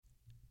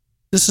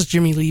This is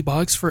Jimmy Lee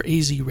Boggs for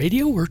AZ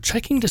Radio. We're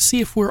checking to see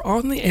if we're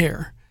on the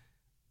air.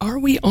 Are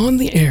we on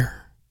the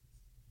air?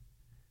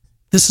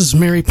 This is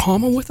Mary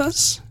Palma with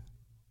us,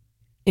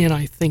 and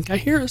I think I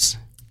hear us.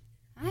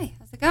 Hi,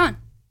 how's it going?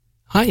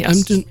 Hi,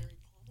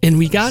 and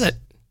we got it.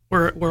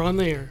 We're on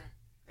the air.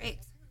 Great.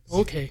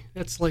 Okay,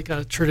 that's like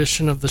a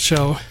tradition of the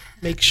show.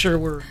 Make sure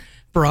we're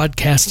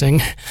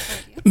broadcasting.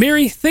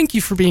 Mary, thank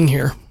you for being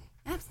here.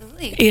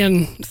 Absolutely.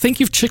 And thank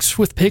you, Chicks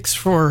with Picks,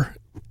 for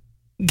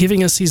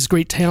giving us these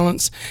great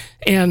talents.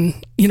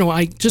 And,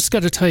 I just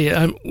got to tell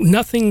you,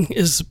 nothing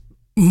is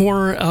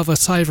more of a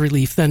sigh of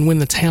relief than when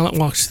the talent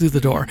walks through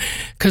the door.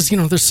 Because,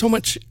 there's so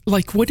much,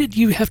 what did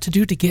you have to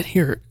do to get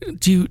here?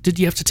 Did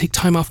you have to take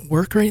time off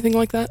work or anything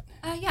like that?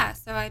 Yeah,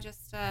 so I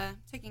just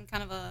taking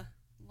kind of a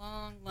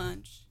long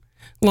lunch.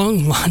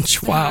 Long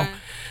lunch, wow.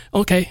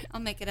 Okay. I'll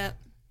make it up.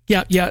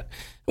 Yeah.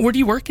 Where do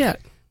you work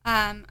at?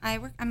 I'm a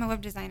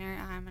web designer.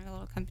 I'm at a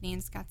little company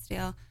in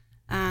Scottsdale.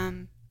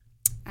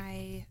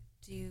 I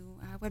do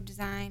web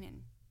design,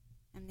 and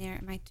I'm there.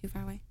 Am I too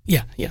far away?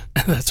 Yeah.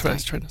 That's what I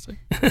was trying to say.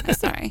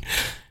 Sorry.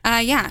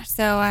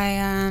 So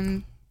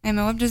I'm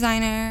a web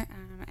designer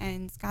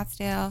in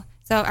Scottsdale.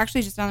 So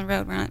actually just down the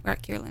road, we're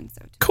at Kierland.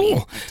 So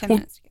cool. 10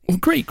 minutes to get well,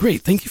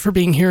 great. Thank you for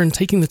being here and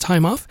taking the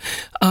time off.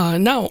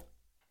 Now,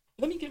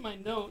 let me get my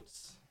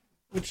notes,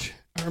 which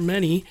are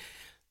many.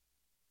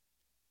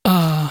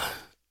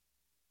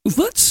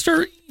 Let's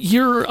start.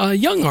 You're a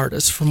young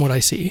artist from what I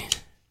see.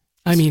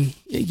 I mean,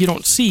 you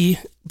don't see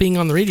being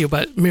on the radio,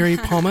 but Mary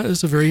Palma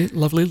is a very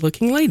lovely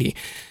looking lady.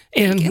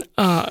 And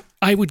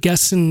I would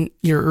guess in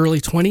your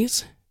early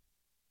 20s?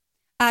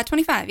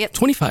 25, yep.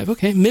 25,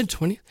 okay.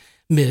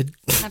 Mid.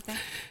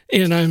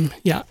 And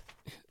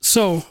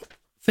So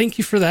thank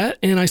you for that.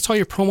 And I saw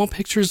your promo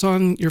pictures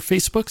on your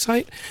Facebook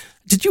site.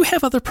 Did you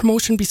have other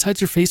promotion besides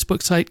your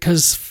Facebook site?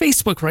 Because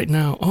Facebook right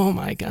now, oh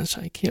my gosh,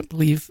 I can't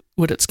believe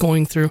what it's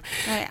going through.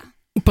 Oh, yeah.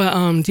 But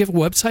do you have a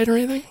website or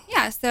anything?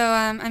 Yeah, so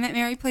I'm at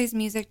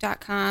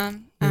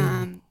maryplaysmusic.com.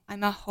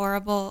 I'm a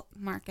horrible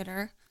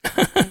marketer.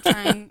 I'm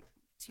trying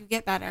to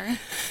get better.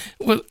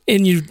 Well,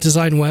 and you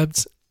design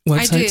websites?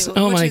 I do.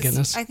 Oh my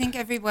goodness. I think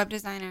every web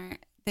designer,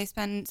 they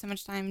spend so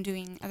much time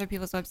doing other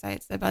people's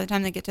websites that by the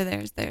time they get to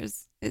theirs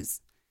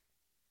is...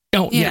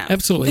 Oh, yeah,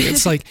 absolutely.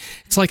 It's like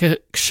a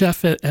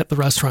chef at the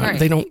restaurant. Right.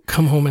 They don't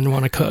come home and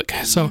want to cook.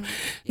 So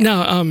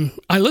now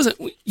I listen.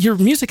 Your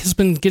music has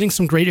been getting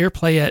some great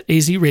airplay at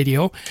AZ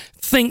Radio.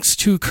 Thanks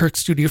to Kirk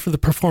Studio for the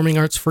Performing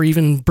Arts for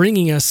even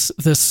bringing us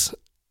this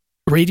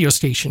radio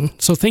station.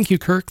 So thank you,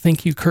 Kirk.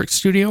 Thank you, Kirk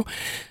Studio.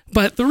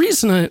 But the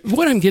reason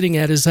what I'm getting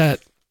at is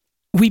that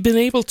we've been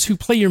able to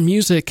play your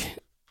music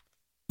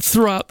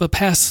throughout the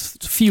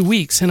past few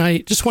weeks, and I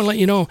just want to let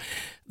you know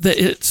that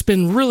it's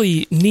been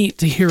really neat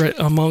to hear it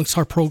amongst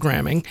our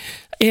programming.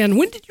 And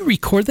when did you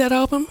record that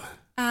album?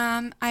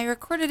 I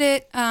recorded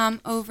it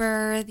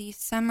over the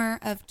summer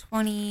of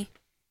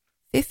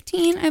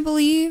 2015, I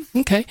believe.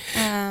 Okay.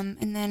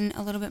 And then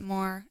a little bit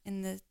more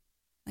in the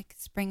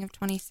spring of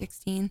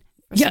 2016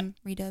 for some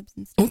redubs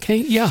and stuff. Okay,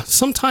 yeah.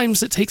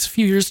 Sometimes it takes a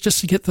few years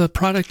just to get the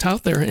product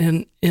out there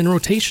and in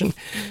rotation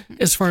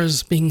as far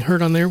as being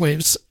heard on the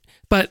airwaves.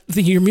 But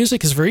your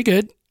music is very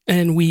good.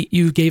 And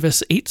you gave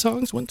us 8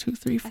 songs. 1, 2,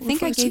 3, 4, I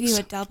think 5, I gave 6. you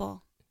a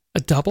double. A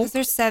double? Because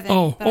there's 7.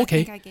 Oh, but okay.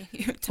 I think I gave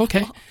you a double.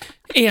 Okay.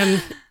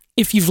 And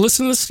if you've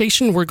listened to the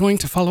station, we're going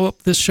to follow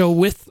up this show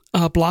with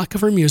a block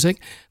of her music.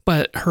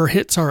 But her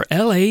hits are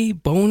L.A.,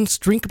 Bones,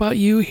 Drink About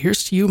You,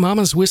 Here's to You,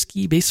 Mama's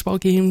Whiskey, Baseball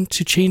Game,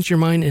 To Change Your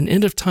Mind, and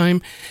End of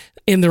Time.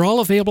 And they're all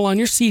available on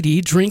your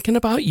CD, Drinking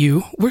About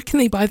You. Where can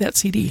they buy that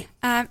CD?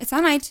 It's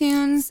on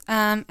iTunes,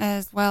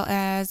 as well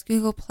as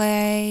Google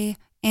Play,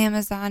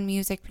 Amazon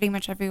Music, pretty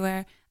much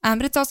everywhere.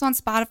 But it's also on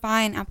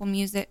Spotify and Apple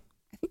Music.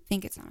 I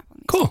think it's on Apple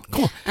Music.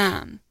 Cool.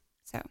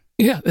 So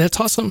yeah, that's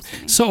awesome.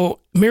 So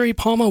Mary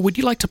Palma, would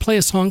you like to play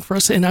a song for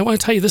us? And I want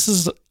to tell you, this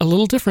is a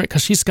little different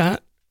because she's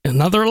got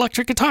another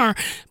electric guitar,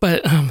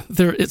 but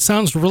it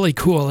sounds really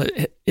cool.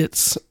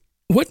 It's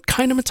what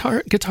kind of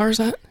guitar is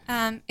that?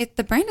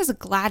 The brand is a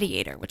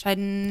Gladiator, which I'd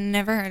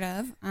never heard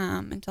of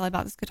until I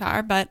bought this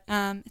guitar, but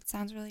it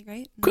sounds really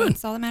great. Good.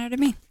 That's all that mattered to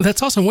me.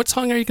 That's awesome. What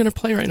song are you going to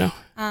play right now?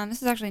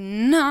 This is actually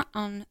not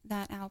on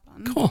that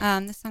album. Cool.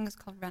 This song is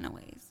called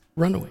Runaways.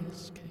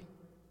 Runaways, okay.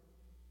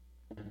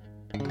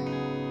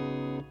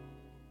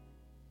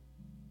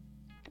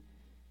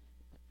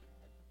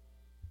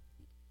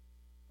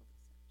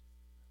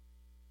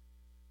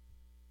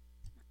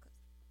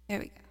 There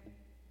we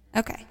go.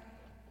 Okay.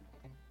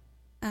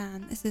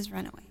 This is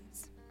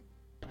Runaways.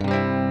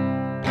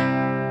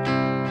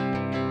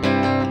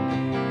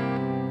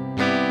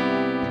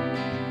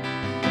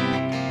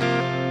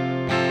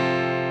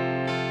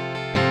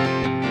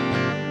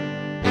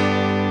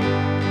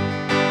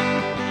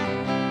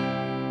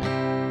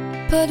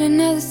 Put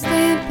another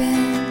stamp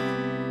in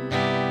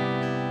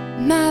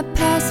my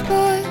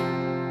passport.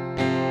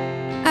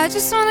 I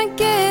just wanna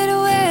get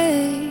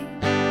away.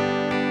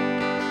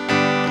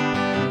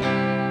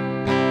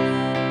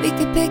 We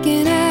could pick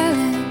an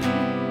island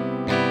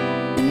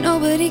and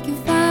nobody can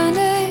find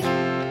it.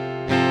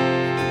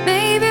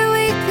 Maybe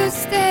we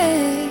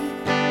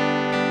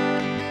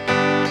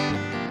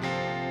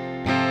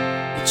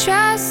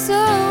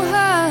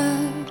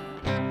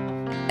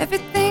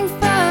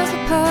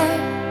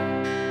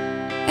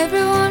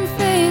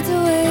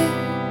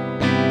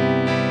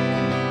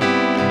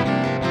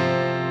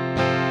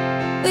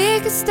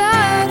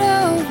start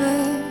over.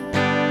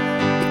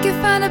 We could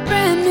find a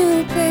brand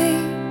new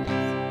place.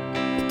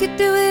 We could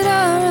do it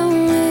our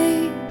own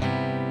way.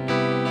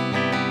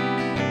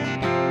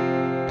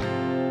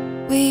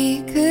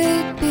 We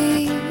could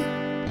be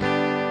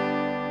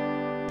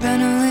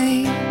runaway.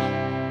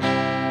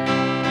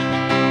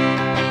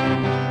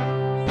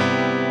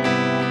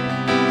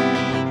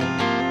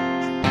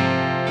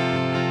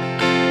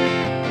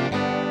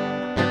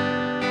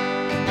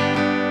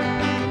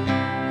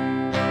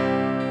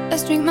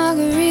 Let's drink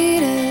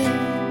margaritas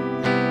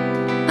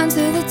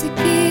until the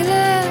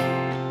tequila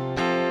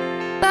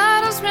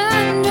bottles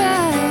run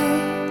dry.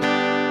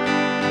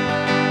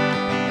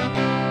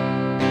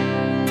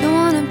 Don't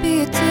wanna be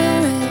a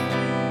tourist,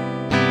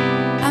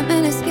 I'm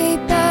an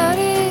escape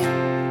artist,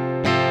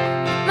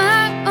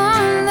 my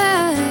own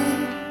life.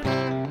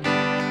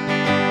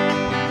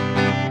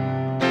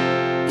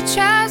 You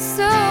try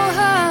so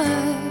hard,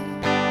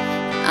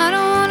 I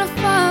don't wanna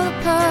fall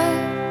apart,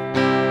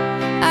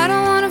 I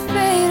don't wanna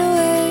fade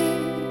away.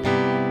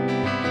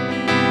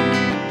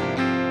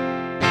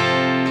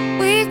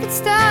 We could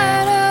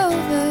start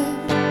over,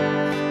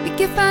 we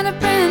could find a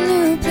brand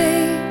new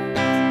place.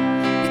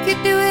 We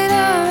could do it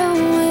our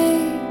own way.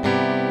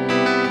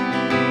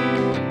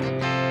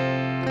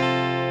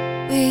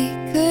 We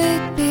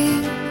could be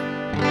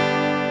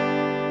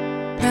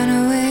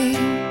runaway.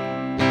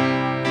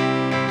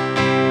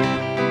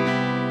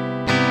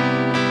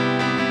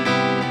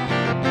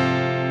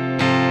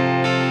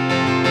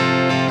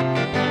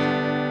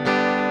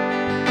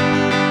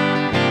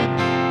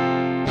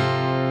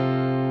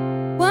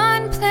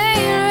 One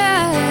plane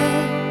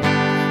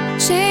ride,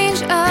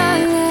 change our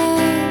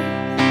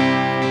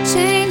lives,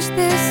 change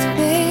this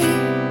fate.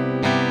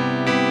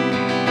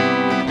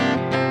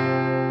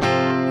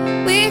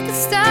 We could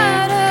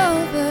start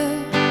over,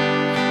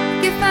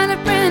 we could find a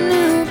brand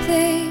new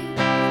place.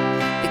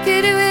 We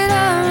could do it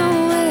our own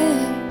way.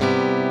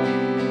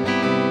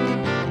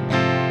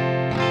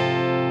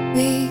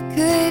 We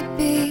could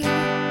be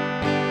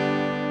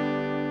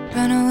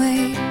runaway.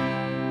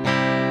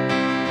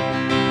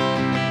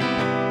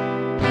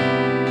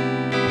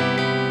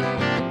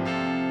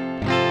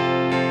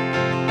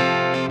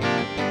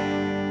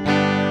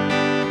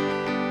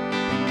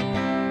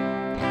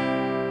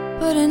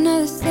 Put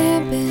another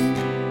stamp in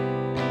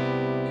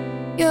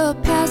your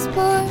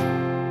passport,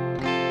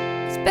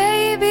 'cause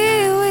baby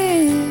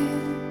we'll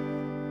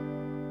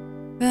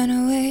run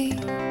away.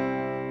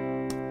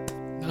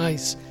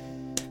 Nice.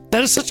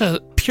 That is such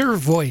a pure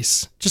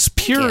voice, just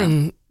pure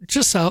and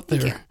just out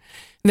there. you.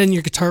 And then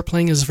your guitar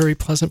playing is very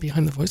pleasant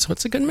behind the voice, so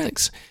it's a good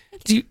mix.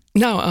 Do you,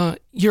 now,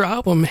 your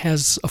album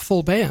has a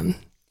full band.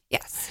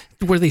 Yes.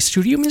 Were they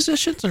studio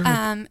musicians? Or?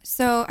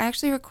 So I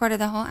actually recorded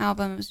the whole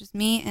album. It was just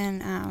me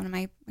and one of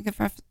my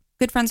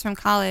good friends from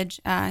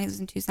college. He was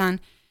in Tucson,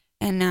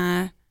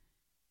 and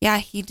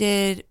he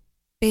did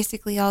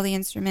basically all the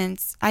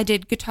instruments. I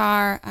did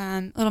guitar,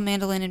 little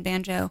mandolin, and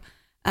banjo,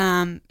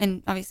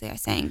 and obviously I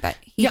sang, but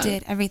he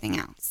did everything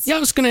else. Yeah, I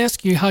was going to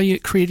ask you how you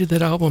created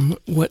that album.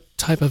 What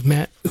type of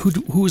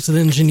who was the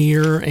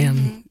engineer,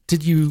 and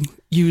did you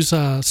use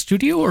a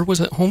studio, or was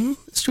it home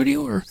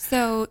studio? Or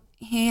So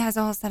he has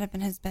a whole setup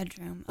in his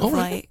bedroom of all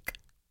the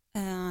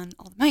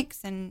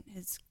mics and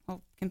his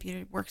whole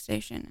computer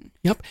workstation. And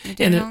yep, he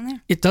did it all in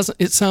there.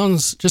 It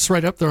sounds just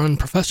right up there on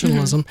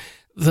professionalism.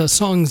 The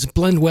songs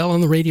blend well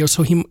on the radio,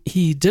 so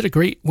he did a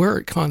great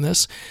work on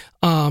this.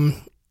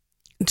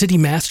 Did he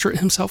master it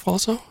himself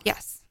also?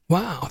 Yes.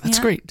 Wow, that's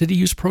great. Did he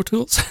use Pro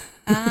Tools?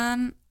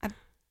 I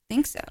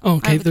think so.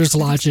 Okay, there's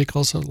Logic,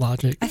 also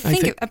Logic. I'm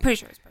pretty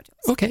sure it's Pro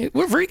Tools. Okay,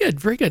 well, very good,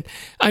 very good.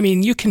 I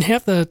mean, you can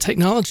have the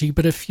technology,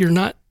 but if you're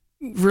not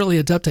really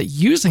adept at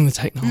using the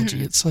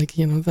technology, it's like,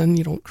 then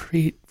you don't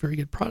create very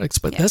good products.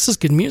 But this is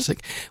good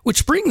music,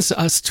 which brings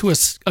us to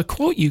a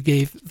quote you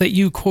gave that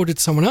you quoted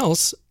someone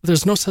else.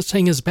 There's no such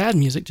thing as bad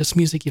music, just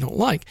music you don't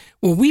like.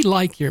 Well, we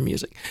like your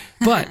music,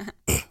 but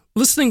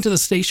listening to the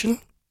station,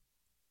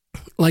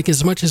 like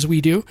as much as we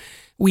do,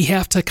 we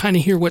have to kind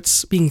of hear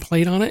what's being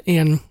played on it.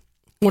 And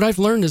what I've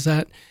learned is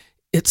that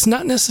it's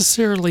not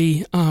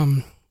necessarily,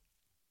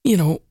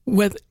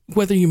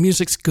 whether your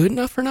music's good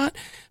enough or not,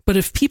 but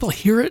if people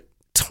hear it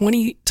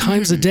 20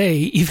 times a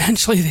day,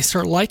 eventually they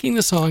start liking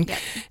the song. Yeah.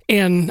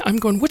 And I'm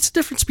going, what's the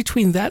difference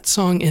between that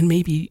song and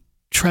maybe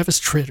Travis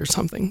Tritt or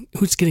something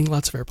who's getting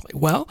lots of airplay?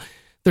 Well,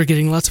 they're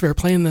getting lots of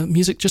airplay and the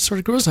music just sort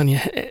of grows on you.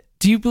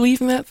 Do you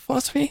believe in that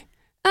philosophy?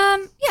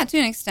 Yeah, to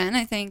an extent.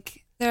 I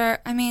think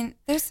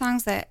there's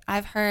songs that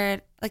I've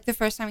heard, like the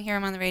first time I hear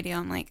them on the radio,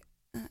 I'm like,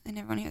 I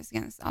never want to hear this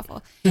again. This is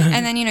awful.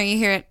 And then, you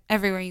hear it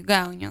everywhere you go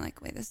and you're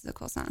like, wait, this is a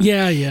cool song.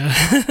 Yeah.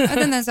 But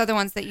then there's other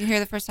ones that you hear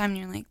the first time and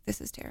you're like,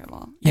 this is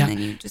terrible. And then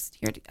you just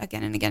hear it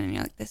again and again and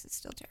you're like, this is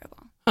still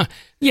terrible. Huh.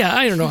 Yeah,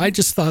 I don't know. I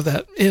just thought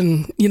that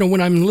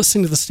when I'm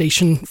listening to the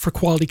station for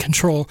quality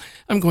control,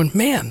 I'm going,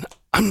 man,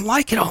 I'm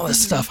liking all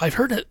this stuff. I've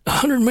heard it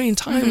 100 million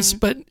times,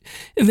 but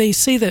they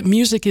say that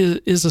music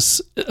is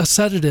a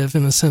sedative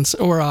in a sense,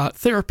 or a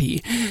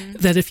therapy,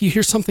 that if you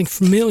hear something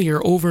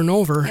familiar over and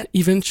over,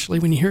 eventually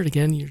when you hear it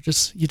again, you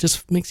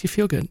just makes you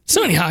feel good.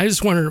 So anyhow, I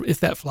just wonder if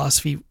that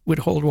philosophy would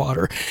hold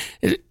water.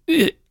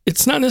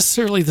 It's not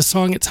necessarily the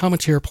song, it's how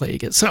much airplay you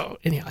get. So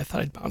anyhow, I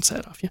thought I'd bounce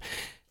that off you.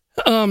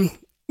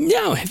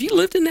 Now, have you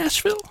lived in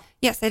Nashville?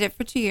 Yes, I did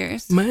for 2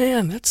 years.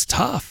 Man, that's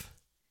tough.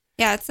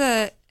 Yeah,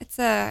 it's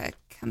a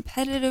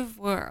competitive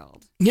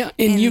world. Yeah,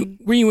 and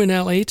were you in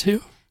LA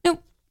too?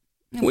 Nope.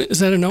 Is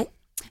that a no?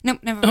 Nope,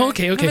 never. Oh,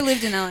 okay. Never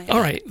lived in LA. All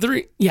right.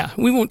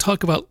 We won't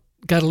talk about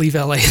gotta leave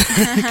LA.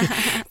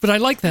 But I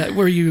like that,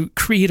 where you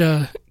create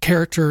a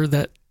character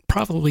that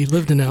probably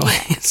lived in LA.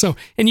 So,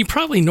 and you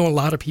probably know a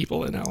lot of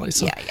people in LA.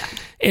 So, yeah.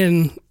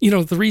 And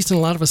the reason a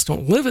lot of us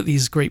don't live at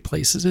these great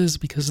places is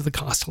because of the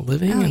cost of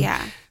living. Oh,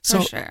 yeah,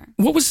 for sure.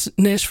 What was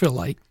Nashville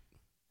like?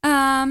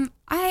 I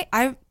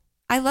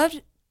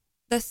loved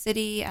the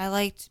city. I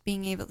liked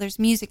being able, there's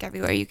music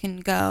everywhere. You can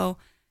go,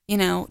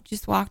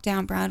 just walk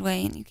down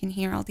Broadway and you can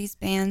hear all these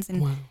bands,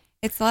 and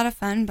it's a lot of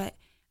fun. But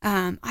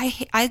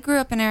I grew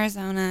up in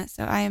Arizona,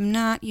 so I am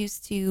not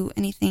used to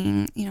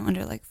anything,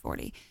 under like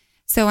 40.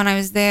 So when I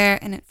was there,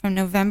 and from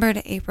November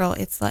to April,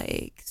 it's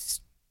like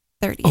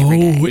 30 every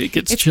day. Oh, it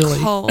gets chilly.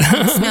 It's cold,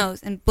 and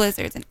snows and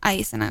blizzards and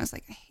ice, and I was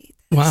like, I hate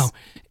this. Wow.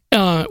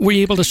 Were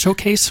you able to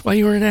showcase while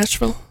you were in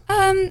Nashville?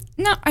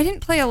 No, I didn't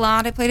play a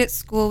lot. I played at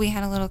school. We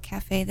had a little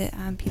cafe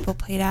that people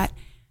played at,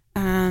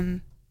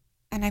 and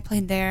I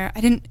played there.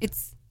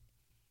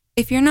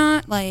 If you're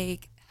not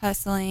like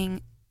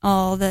hustling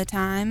all the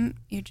time,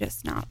 you're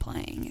just not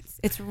playing.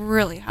 It's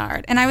really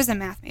hard. And I was a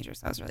math major,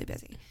 so I was really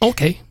busy.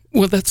 Okay,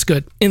 well that's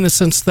good in the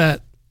sense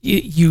that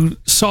you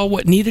saw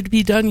what needed to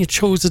be done. You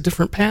chose a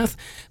different path.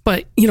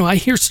 But, I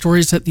hear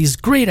stories that these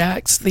great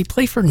acts, they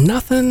play for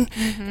nothing,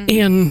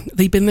 and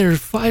they've been there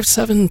 5,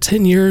 7,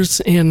 10 years,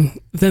 and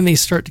then they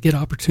start to get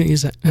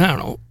opportunities that, I don't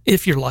know,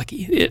 if you're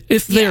lucky,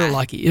 if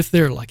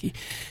they're lucky.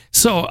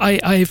 So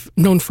I've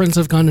known friends that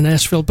have gone to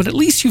Nashville, but at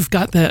least you've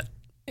got that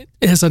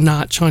as a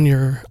notch on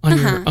your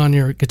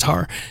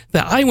guitar.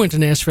 That I went to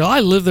Nashville. I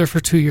lived there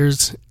for 2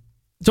 years.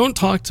 Don't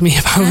talk to me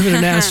about living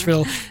in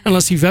Nashville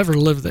unless you've ever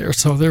lived there.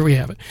 So there we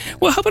have it.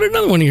 Well, how about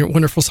another one of your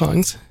wonderful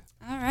songs?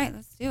 All right,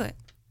 let's do it.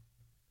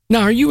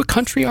 Now, are you a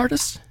country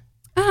artist?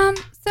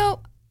 So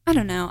I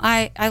don't know.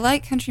 I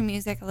like country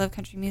music. I love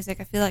country music.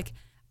 I feel like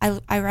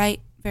I write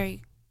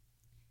very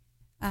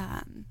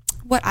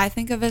what I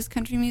think of as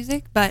country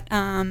music, but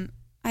I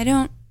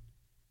don't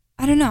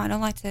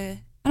know.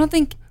 I don't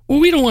think. Well,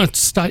 we don't want to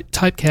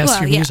typecast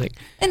your music.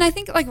 And I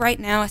think like right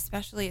now,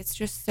 especially, it's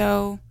just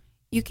so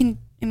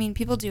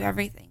people do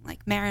everything.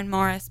 Like Maren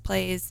Morris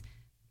plays,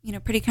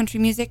 pretty country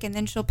music, and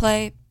then she'll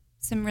play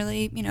some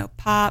really,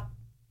 pop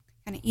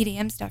kind of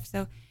EDM stuff.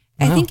 So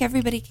I think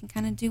everybody can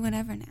kind of do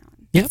whatever now.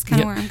 That's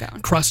kind of where I'm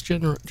going. Cross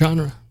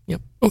genre.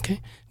 Yep.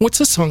 Okay. What's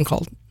this song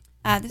called?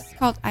 This is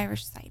called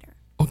Irish Cider.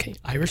 Okay,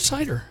 Irish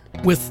Cider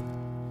with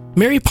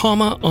Mary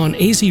Palma on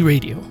AZ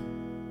Radio.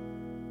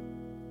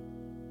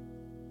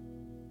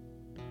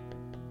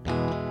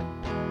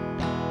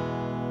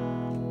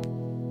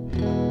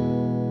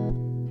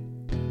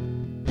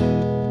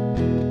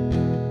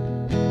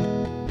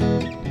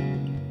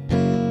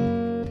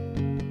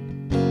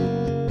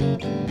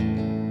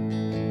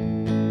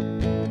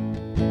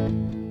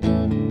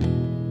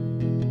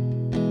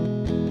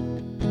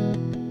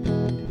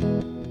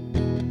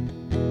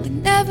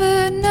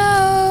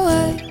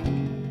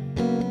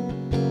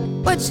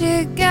 What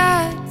you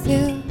got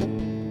till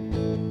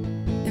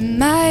it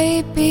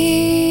might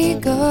be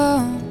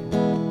gone.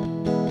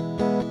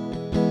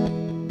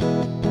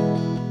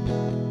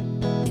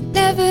 You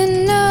never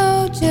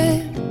know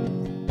just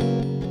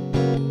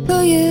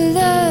who you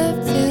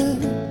love till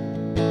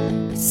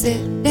you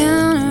sit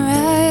down and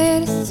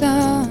write a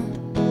song.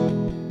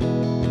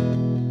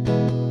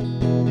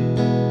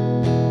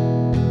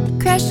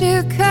 Crash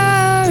your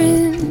car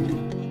in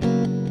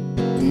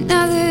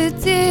another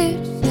ditch,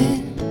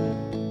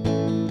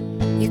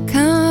 you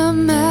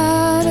come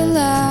out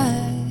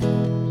alive.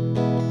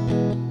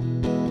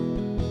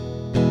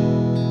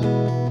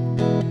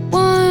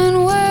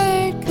 One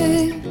word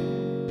could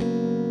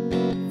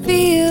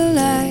feel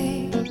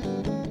like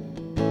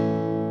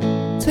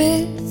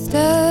twist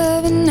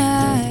of a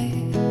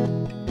knife.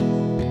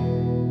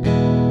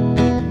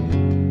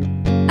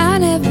 I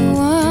never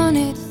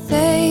wanted to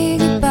say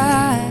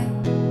goodbye.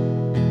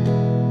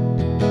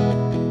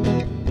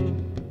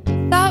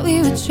 Thought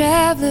we were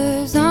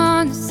travelers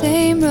on the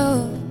same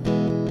road.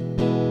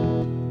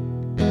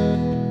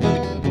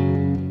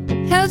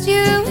 Held you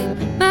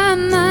in my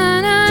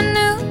mind, I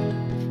knew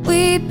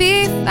we'd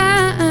be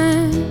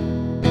fine.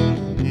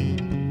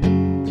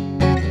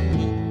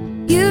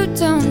 You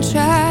don't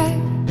try.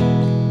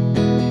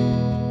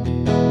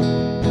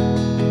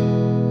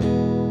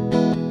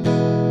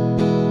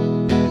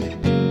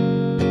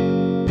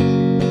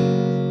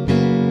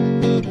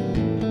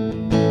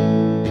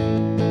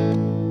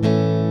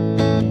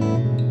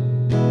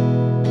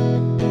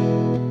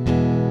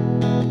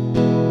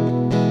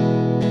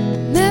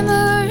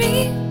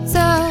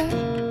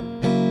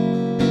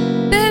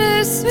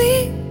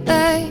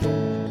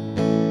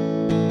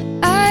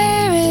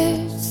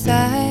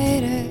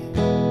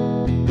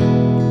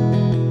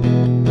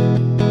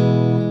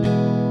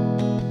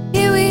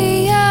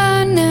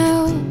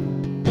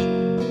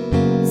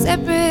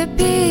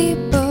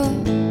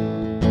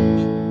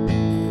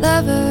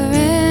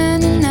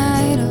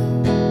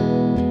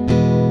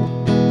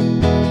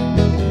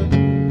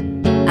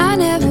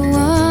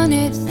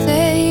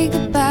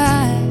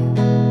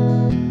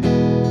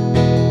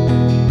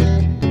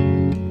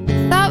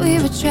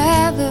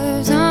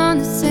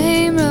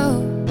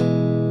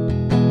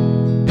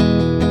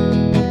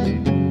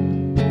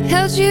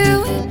 Held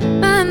you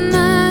in my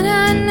mind,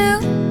 I knew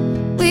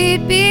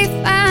we'd be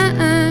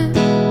fine.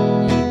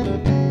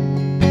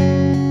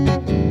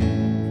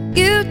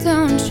 You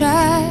don't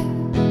try.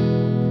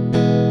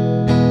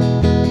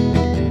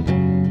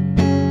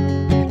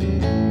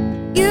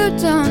 You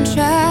don't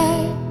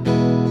try.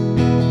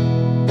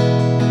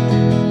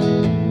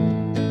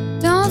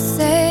 Don't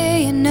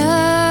say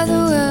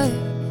another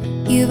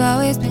word. You've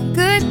always been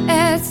good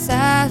at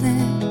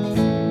silence.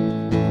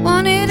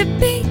 Wanted to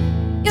be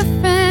your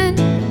friend,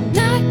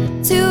 not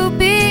to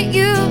be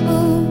you.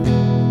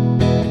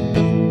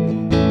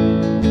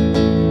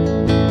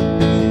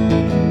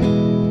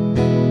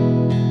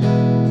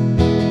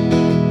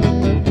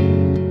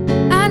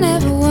 I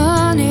never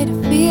wanted to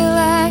feel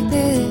like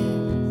this.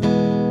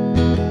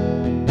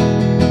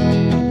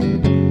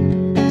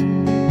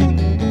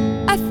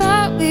 I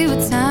thought we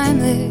were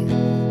timeless.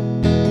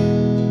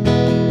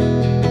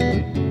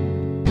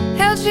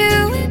 Held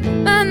you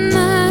in my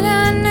mind,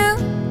 I knew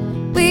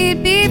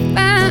we'd be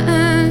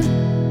fine.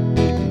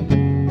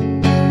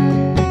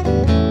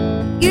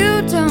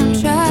 You don't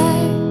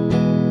try.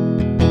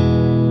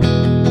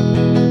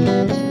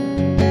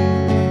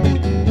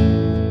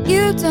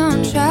 You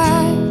don't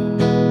try.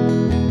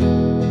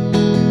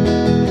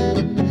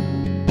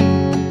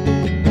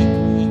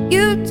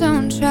 You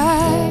don't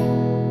try.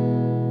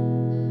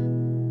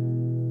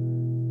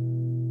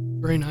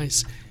 Very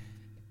nice.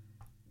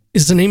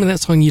 Is the name of that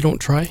song You Don't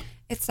Try?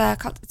 It's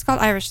called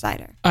Irish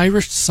Cider.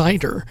 Irish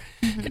Cider.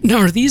 Mm-hmm. Now,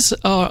 are these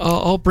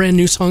all brand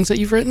new songs that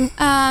you've written?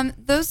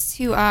 Those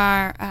two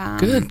are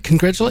good.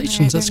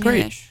 Congratulations. That's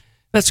great. Newish.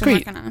 That's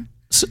great.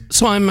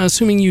 So I'm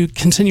assuming you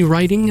continue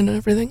writing and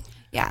everything?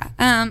 Yeah.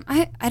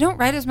 I don't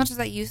write as much as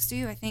I used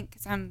to. I think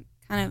because I'm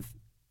kind of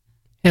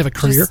have a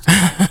career.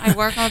 I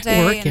work all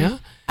day. Work, yeah.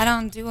 I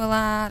don't do a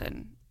lot.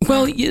 And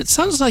well, it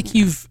sounds like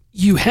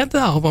you had the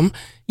album,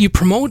 you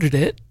promoted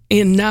it,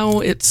 and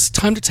now it's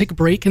time to take a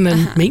break and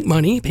then make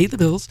money, pay the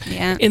bills.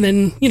 Yeah. And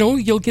then,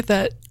 you'll get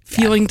that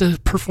feeling to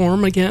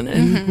perform again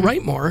and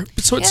write more.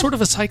 So it's sort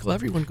of a cycle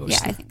everyone goes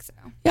through. Yeah, I think so.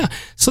 Yeah.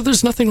 So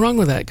there's nothing wrong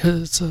with that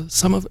because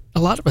a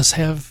lot of us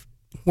have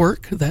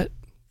work that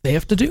they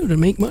have to do to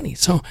make money.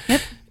 So,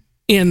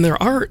 and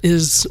their art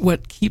is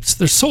what keeps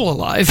their soul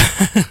alive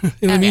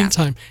in the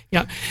meantime.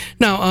 Yeah.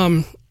 Now,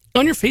 on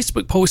your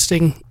Facebook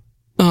posting,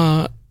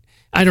 I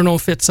don't know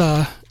if it's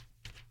a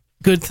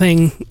good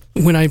thing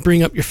when I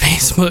bring up your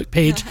Facebook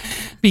page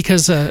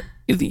because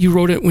you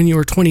wrote it when you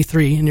were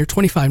 23 and you're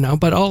 25 now,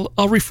 but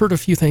I'll refer to a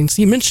few things.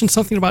 You mentioned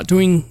something about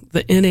doing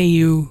the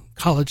NAU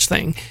college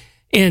thing,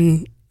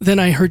 and then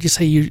I heard you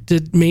say you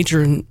did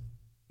major in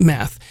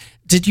math.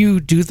 Did you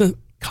do the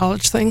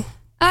college thing?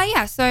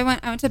 Yeah. So I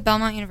went to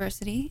Belmont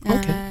University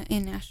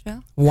in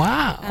Nashville.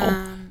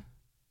 Wow.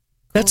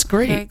 That's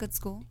great. Very good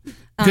school.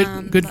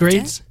 Good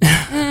grades.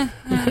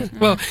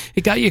 Well,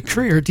 it got you a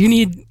career. Do you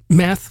need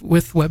math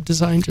with web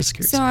design? Just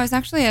curious. So I was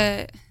actually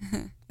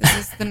this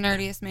is the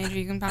nerdiest major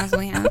you can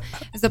possibly have.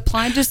 It's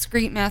applied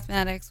discrete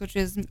mathematics, which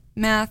is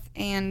math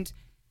and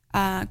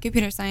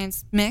computer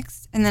science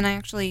mixed. And then I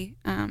actually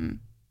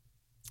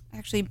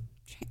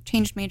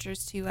changed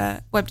majors to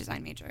a web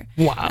design major.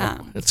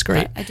 Wow, that's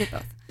great. I did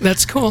both.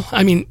 That's cool.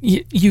 I mean,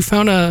 you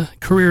found a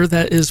career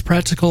that is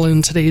practical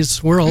in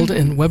today's world,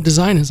 and web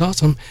design is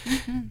awesome.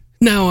 Mm-hmm.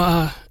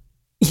 Now,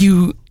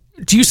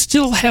 do you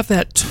still have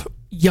that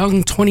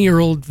young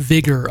 20-year-old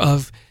vigor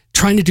of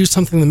trying to do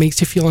something that makes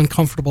you feel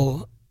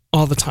uncomfortable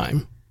all the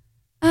time?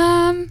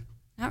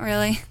 Not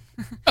really.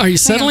 Are you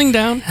settling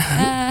down?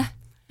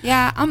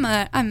 Yeah, I'm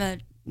a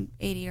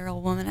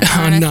 80-year-old woman.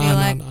 I feel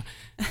like.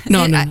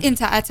 No.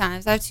 At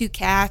times, I have 2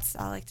 cats.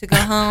 I like to go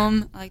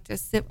home. I like to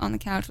sit on the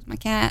couch with my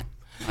cat,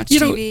 watch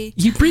TV.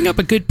 You bring up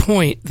a good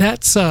point.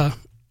 That's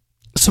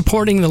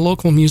supporting the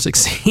local music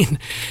scene.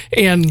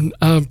 And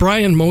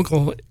Brian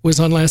Mogul was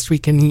on last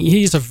week, and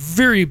he's a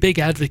very big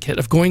advocate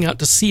of going out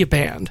to see a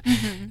band.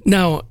 Mm-hmm.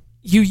 Now,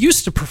 you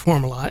used to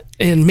perform a lot,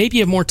 and maybe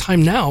you have more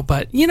time now,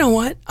 but you know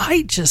what?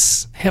 I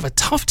just have a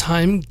tough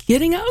time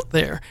getting out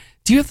there.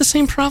 Do you have the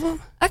same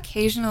problem?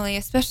 Occasionally,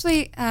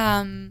 especially...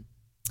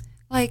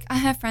 like, I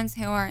have friends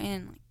who are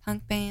in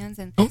punk bands,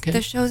 and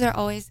the shows are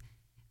always,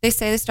 they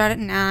say they start at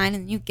 9,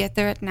 and you get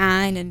there at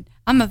 9, and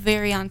I'm a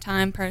very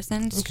on-time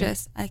person. It's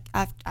just,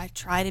 I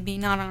try to be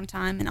not on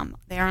time, and I'm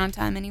there on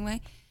time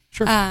anyway.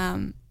 Sure.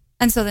 And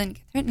so then you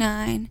get there at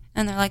 9,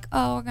 and they're like,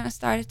 oh, we're going to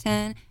start at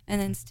 10, and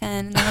then it's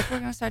 10, and they're like, we're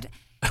going to start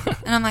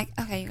and I'm like,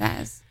 okay, you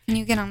guys, can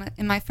you get on it?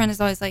 And my friend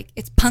is always like,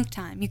 it's punk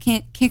time. You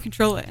can't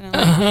control it. And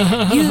I'm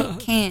like, you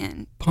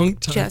can punk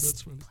time,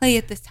 just play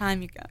it this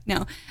time you go.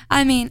 No,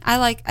 I mean, but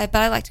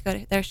I like to go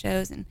to their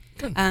shows, and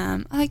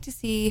I like to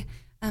see,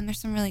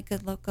 there's some really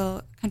good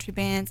local country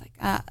bands, like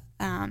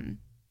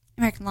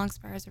American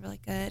Longspurs are really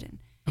good. And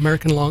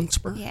American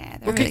Longspur? Yeah,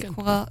 they're really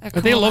cool. Are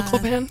they a local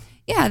band?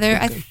 Yeah,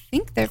 I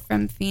think they're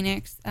from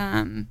Phoenix,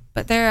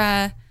 but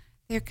they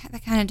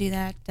kind of do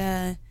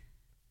that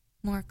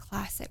more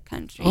classic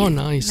country. Oh,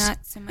 nice.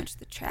 Not so much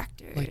the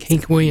Tractors. Like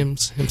Hank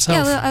Williams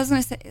himself. Yeah, I was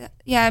going to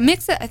say,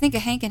 mix it, I think, a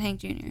Hank and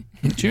Hank Jr.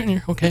 Hank Jr.,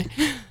 okay.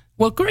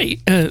 Well,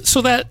 great.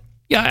 So that,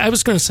 Yeah, I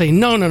was going to say,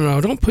 no.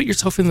 Don't put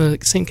yourself in the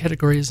same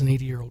category as an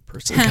 80-year-old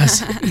person,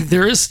 because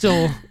there is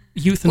still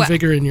youth and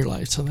vigor in your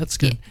life, so that's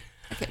good.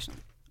 Yeah, occasionally.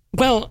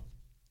 Well,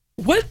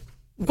 what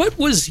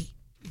was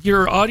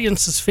your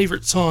audience's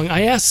favorite song?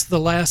 I asked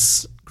the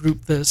last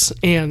group this,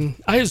 and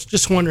I was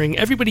just wondering,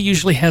 everybody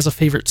usually has a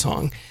favorite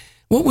song.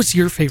 What was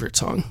your favorite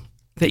song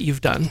that you've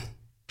done?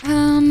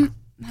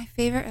 My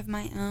favorite of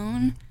my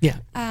own? Yeah.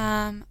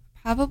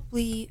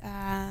 Probably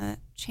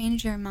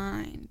Change Your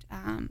Mind.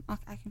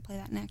 I can play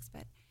that next,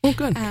 but oh,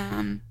 good.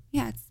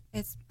 Yeah,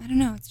 it's I don't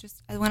know, it's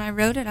just when I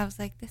wrote it, I was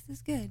like, this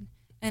is good.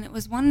 And it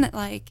was one that,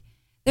 like,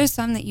 there's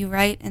some that you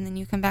write and then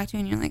you come back to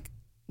and you're like,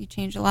 you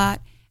change a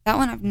lot. That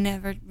one, I've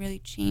never really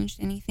changed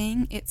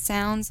anything. It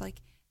sounds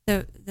like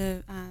the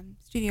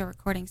studio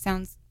recording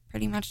sounds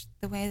pretty much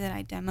the way that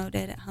I demoed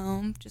it at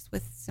home, just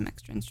with some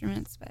extra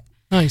instruments. But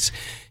nice.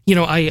 You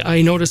know,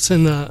 I noticed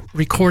in the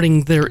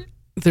recording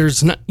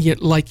there's not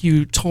yet, like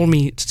you told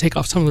me to take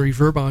off some of the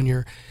reverb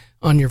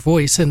on your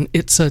voice, and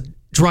it's a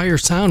drier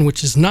sound,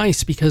 which is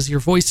nice because your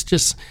voice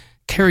just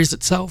carries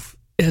itself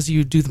as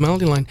you do the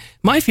melody line.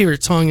 My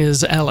favorite song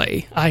is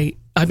LA.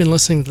 I've been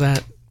listening to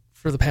that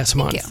for the past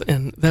month,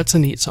 and that's a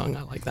neat song.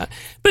 I like that.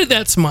 But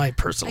that's my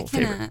personal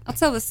favorite. I'll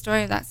tell the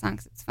story of that song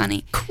because it's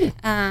funny. Cool.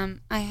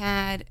 I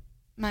had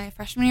my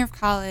freshman year of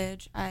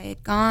college. I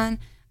had gone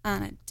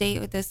on a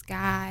date with this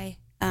guy.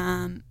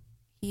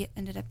 He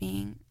ended up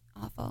being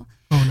awful.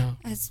 Oh no.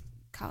 As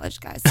college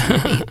guys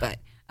tend to be, but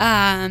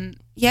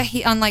yeah,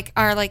 he on like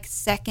our like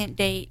second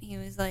date, he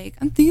was like,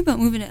 I'm thinking about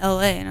moving to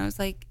LA, and I was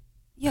like,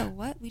 yo,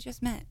 what? We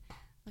just met.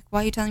 Like,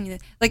 why are you telling me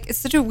this? Like, it's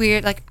such a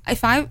weird, like,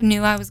 if I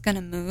knew I was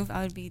gonna move,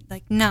 I would be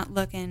like not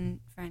looking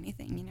for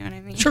anything, you know what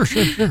I mean? Sure.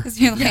 Because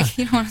you're like,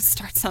 you don't want to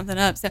start something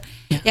up. So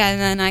yeah, and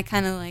then I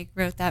kind of like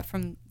wrote that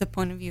from the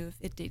point of view if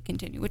it did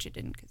continue, which it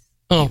didn't,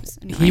 because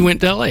he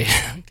went to LA.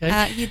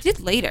 Okay. He did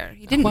later.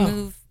 He didn't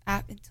move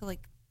until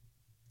like,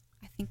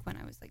 I think when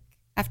I was like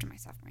after my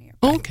sophomore year.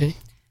 But. Okay.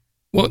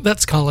 Well,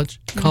 that's college.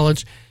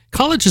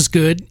 College is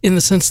good in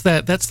the sense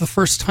that that's the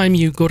first time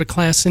you go to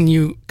class and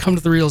you come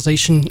to the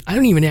realization, I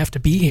don't even have to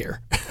be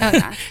here. Oh,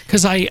 yeah.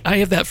 Because I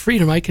have that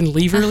freedom. I can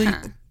leave early,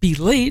 be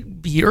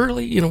late, be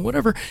early, you know,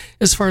 whatever.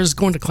 As far as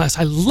going to class,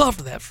 I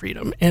loved that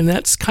freedom. And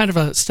that's kind of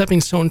a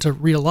stepping stone to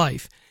real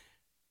life.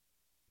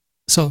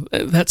 So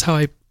that's how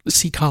I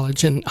see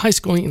college and high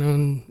school, you know,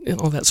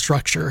 and all that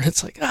structure.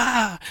 It's like,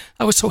 I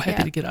was so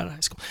happy to get out of high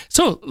school.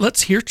 So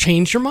let's hear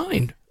Change Your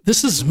Mind.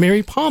 This is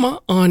Mary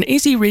Palma on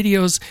AZ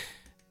Radio's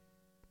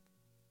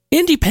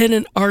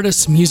Independent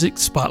Artist Music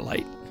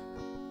Spotlight.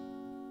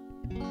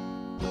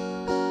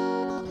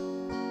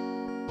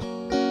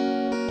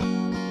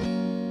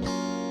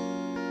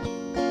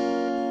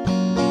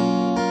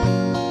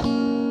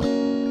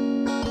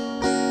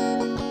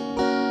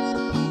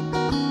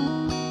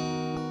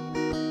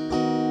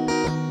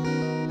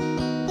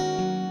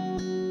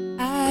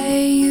 I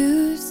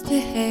used to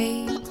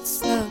hate to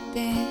slow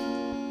down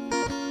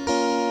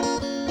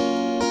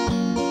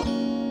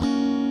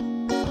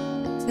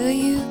till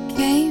you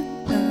came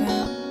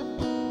around.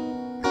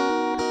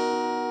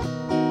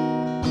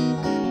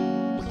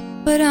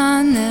 But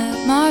on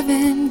that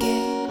Marvin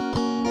Gaye,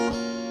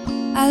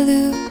 I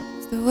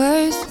lose the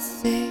words to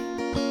say.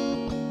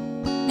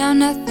 Now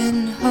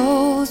nothing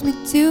holds me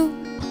to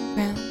the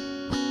ground.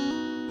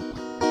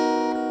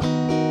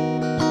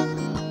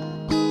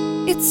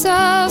 It's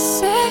all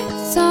sad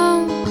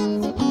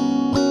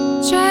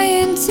songs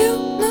trying to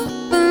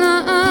move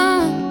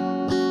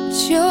along, but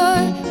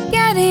you're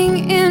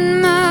getting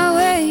in my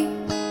way.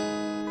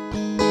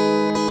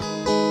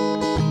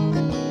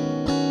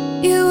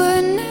 You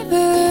were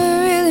never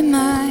really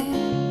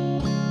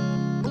mine,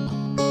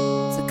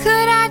 so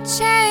could I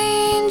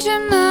change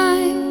your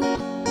mind?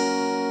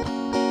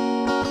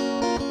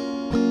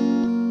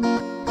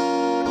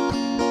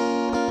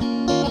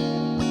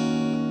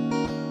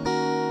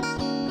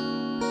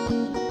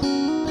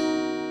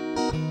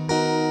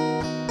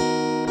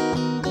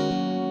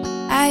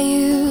 I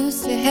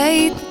used to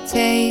hate the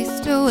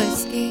taste of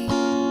whiskey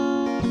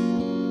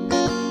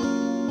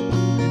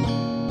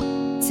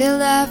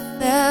till I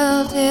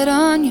felt it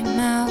on your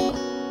mouth.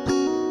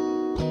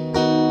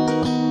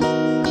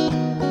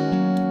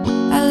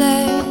 I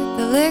let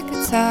the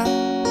liquor talk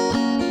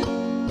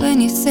when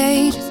you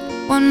say just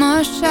one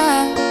more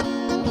shot.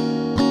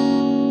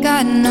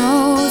 God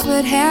knows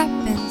what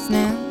happens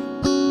now.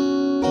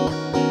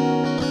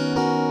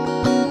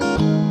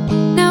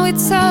 Now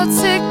it's all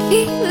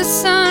tequila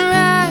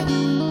sunrise.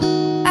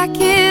 I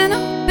can't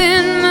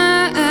open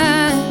my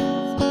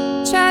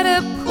eyes, try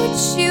to put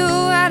you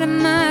out of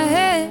my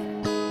head.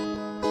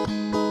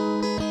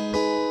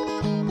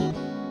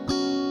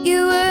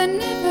 You were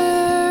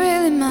never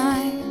really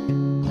mine,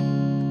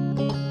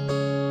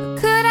 but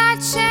could I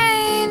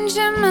change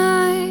your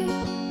mind?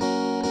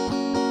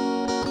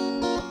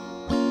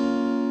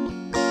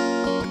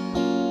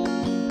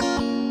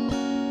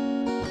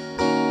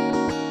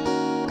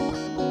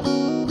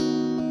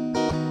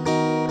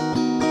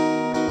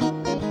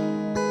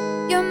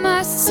 You're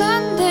my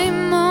Sunday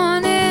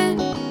morning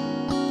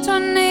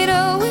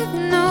tornado with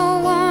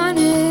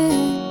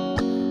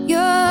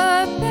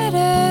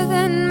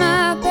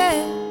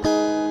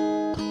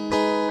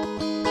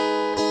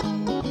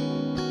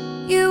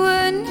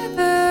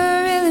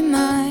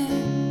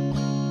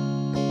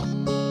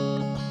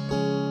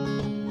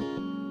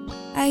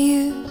I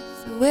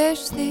used to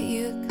wish that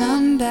you'd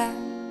come back,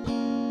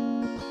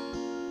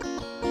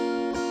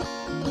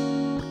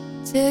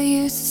 till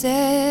you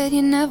said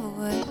you never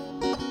would.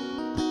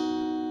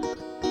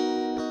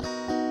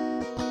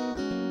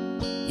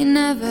 You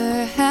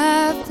never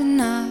have to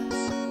knock,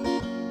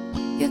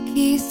 your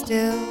key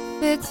still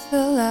fits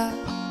the lock.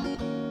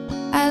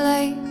 I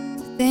like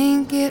to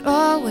think it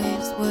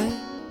always would,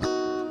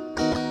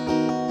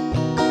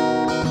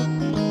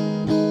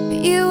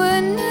 but you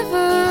were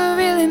never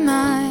really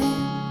mine.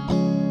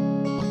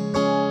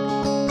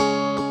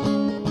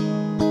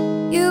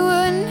 You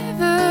were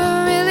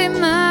never really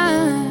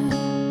mine.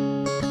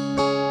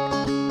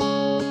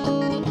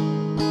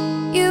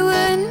 You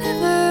were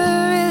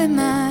never really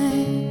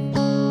mine.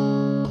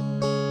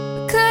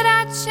 But could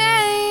I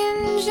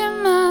change your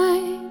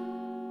mind?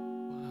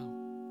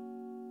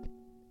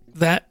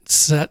 That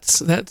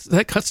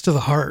cuts to the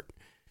heart.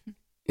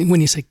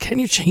 When you say, can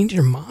you change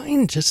your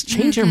mind? Just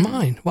change your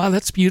mind. Wow,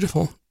 that's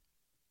beautiful.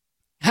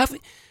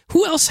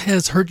 Who else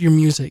has heard your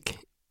music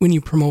when you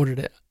promoted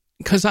it?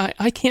 Because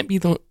I can't be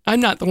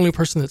I'm not the only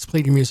person that's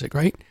played your music,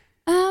 right?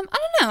 I don't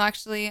know,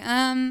 actually.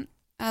 I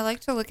like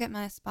to look at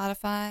my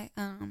Spotify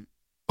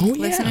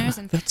listeners,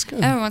 and that's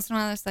good. Every once in a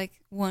while there's like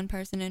one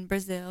person in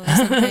Brazil or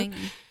something.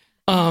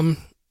 I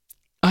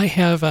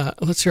have,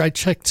 let's see, I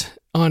checked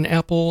on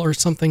Apple or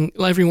something.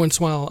 Every once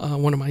in a while,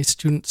 one of my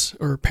students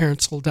or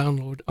parents will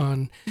download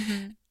on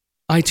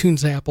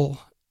iTunes,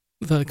 Apple,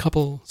 the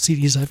couple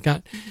CDs I've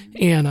got.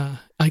 And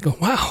I go,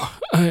 wow.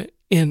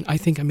 And I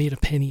think I made a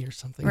penny or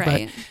something.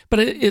 Right. But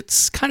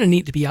it's kind of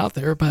neat to be out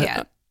there.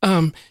 But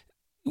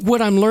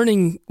what I'm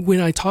learning when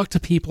I talk to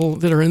people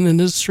that are in the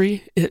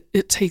industry,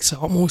 it takes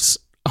almost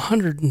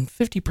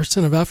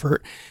 150% of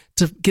effort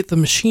to get the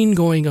machine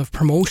going of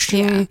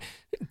promotion,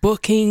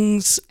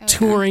 bookings,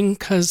 touring,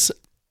 because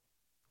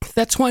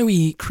that's why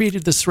we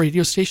created this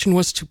radio station,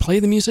 was to play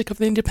the music of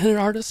the independent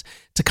artists,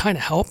 to kind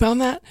of help on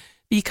that.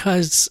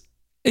 Because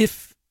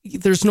if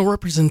there's no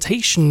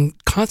representation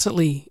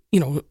constantly,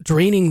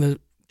 draining the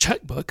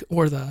checkbook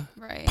or the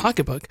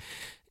pocketbook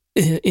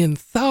in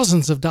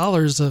thousands of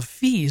dollars of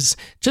fees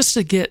just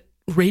to get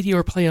radio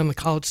or play on the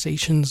college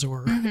stations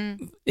or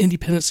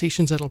independent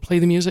stations that'll play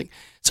the music.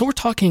 So we're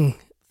talking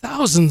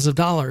thousands of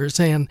dollars,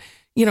 and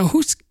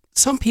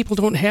some people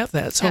don't have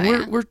that.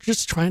 So we're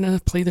just trying to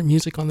play their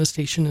music on the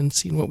station and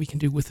seeing what we can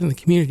do within the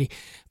community.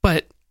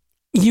 But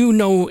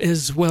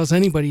as well as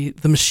anybody,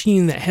 the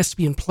machine that has to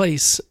be in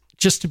place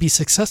just to be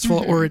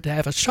successful or to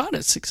have a shot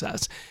at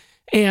success.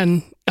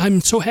 And I'm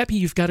so happy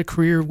you've got a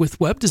career with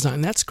web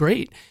design. That's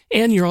great.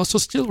 And you're also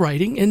still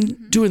writing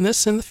and doing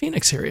this in the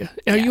Phoenix area.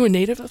 Are you a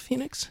native of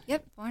Phoenix?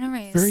 Yep, born and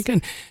raised. Very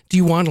good. Do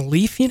you want to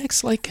leave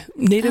Phoenix like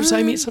natives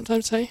I meet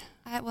sometimes say?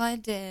 I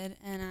did,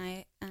 and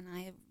I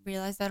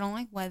realized I don't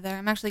like weather.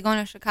 I'm actually going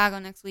to Chicago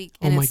next week.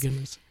 And my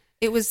goodness.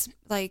 It was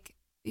like,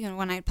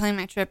 when I planned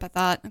my trip, I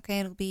thought,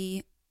 okay, it'll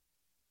be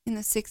in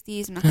the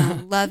 60s. I'm not going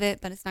to love it,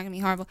 but it's not going to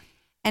be horrible.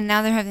 And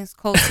now they're having this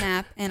cold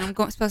snap, and I'm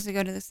supposed to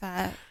go to this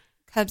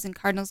Cubs and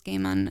Cardinals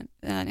game on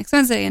next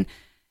Wednesday, and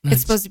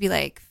it's supposed to be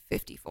like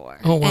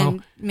 54. Oh, wow.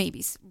 And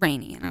maybe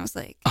rainy. And I was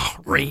like,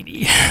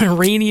 rainy.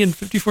 Rainy and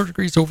 54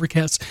 degrees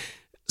overcast.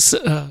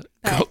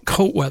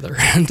 Coat weather.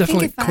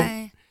 Definitely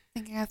coat.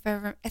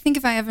 I think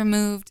if I ever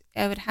moved,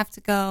 I would have to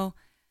go.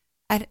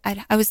 I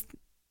was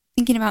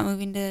thinking about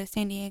moving to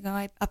San Diego.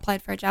 I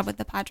applied for a job with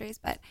the Padres,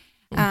 but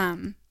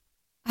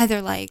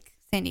either like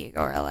San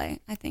Diego or LA,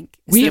 I think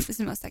is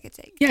the most I could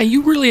take. Yeah,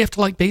 you really have to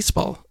like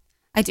baseball.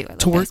 I do.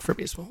 To work for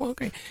baseball. Well,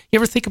 okay. You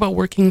ever think about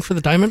working for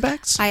the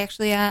Diamondbacks? I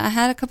actually I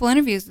had a couple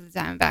interviews with the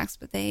Diamondbacks,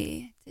 but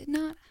they did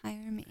not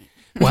hire me.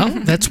 Well,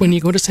 that's when you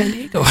go to San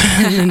Diego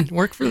and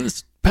work for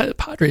the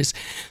Padres.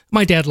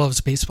 My dad loves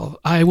baseball.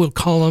 I will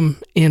call him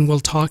and we'll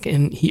talk,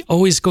 and he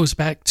always goes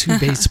back to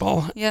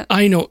baseball. Yep.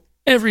 I know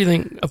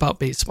everything about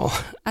baseball.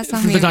 That's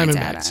how me and my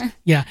dad are.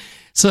 Yeah.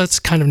 So that's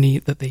kind of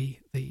neat that they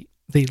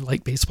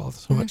like baseball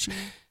so much.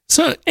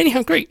 So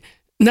anyhow, great.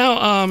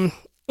 Now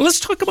let's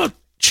talk about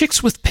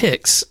Chicks with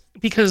Picks,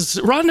 because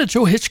Rhonda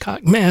Joe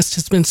Hitchcock Mast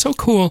has been so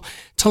cool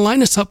to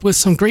line us up with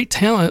some great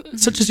talent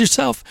such as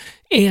yourself,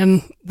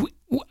 and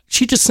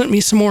she just sent me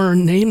some more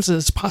names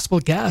as possible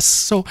guests.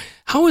 So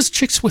how has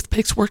Chicks with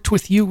Picks worked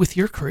with you with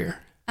your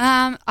career?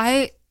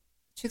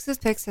 Chicks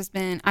with Picks has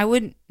been, I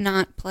would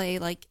not play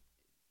like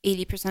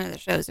 80% of the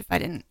shows if I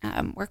didn't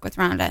work with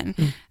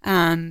Rhonda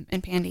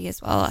and Pandy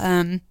as well.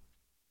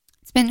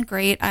 It's been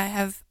great. I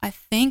haven't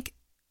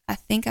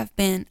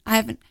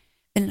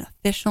been an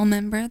official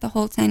member the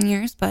whole 10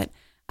 years, but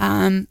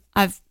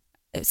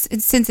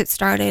since it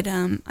started,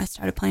 I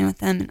started playing with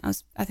them, and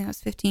I think I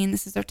was 15.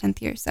 This is their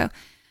 10th year. So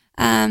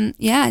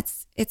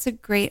it's a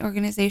great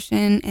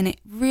organization, and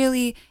it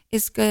really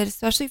is good,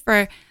 especially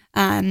for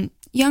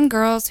young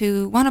girls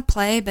who want to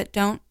play but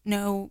don't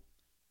know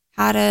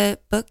how to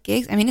book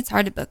gigs. I mean, it's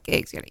hard to book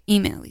gigs. You got to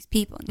email these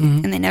people,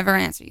 and they never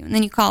answer you. And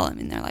then you call them,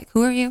 and they're like,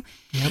 "Who are you?"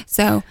 Yep.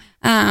 So,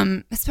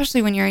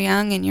 especially when you're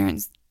young and you're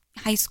in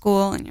high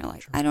school, and you're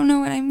like, "I don't know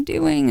what I'm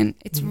doing," and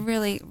it's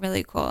really,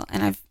 really cool.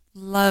 And I've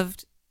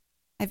loved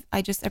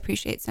I just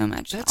appreciate so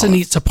much. That's a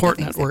neat support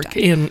network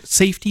and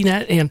safety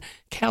net. And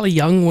Callie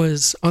Young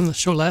was on the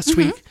show last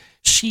week.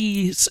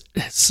 She's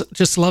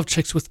just loved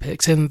Chicks with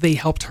Picks, and they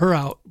helped her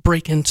out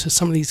break into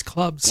some of these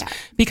clubs. Yeah.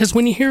 Because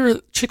when you hear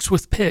Chicks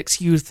with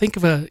Picks, you think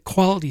of a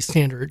quality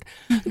standard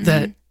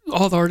that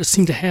all the artists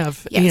seem to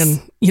have. Yes.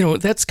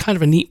 And, that's kind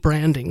of a neat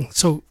branding.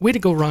 So way to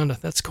go, Rhonda.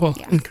 That's cool.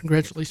 Yeah. And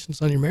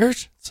congratulations on your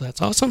marriage. So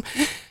that's awesome.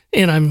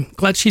 And I'm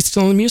glad she's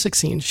still in the music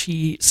scene.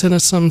 She sent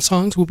us some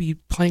songs we'll be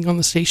playing on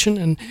the station,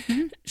 and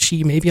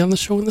she may be on the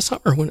show in the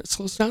summer when it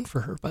slows down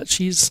for her. But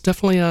she's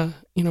definitely,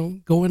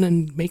 going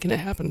and making it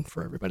happen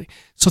for everybody.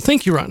 So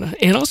thank you, Rhonda.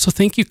 And also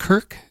thank you,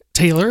 Kirk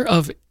Taylor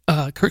of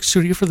Kirk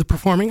Studio for the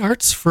Performing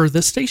Arts for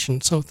this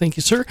station. So thank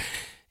you, sir.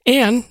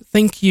 And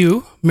thank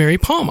you, Mary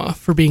Palma,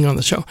 for being on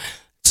the show.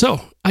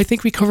 So I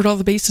think we covered all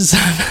the bases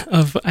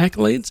of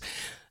accolades.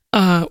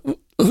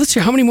 Let's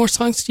hear, how many more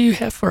songs do you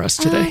have for us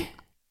today?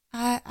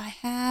 I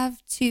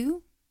have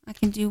 2. I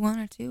can do 1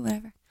 or 2,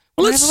 whatever.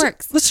 Well, whatever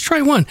works. Let's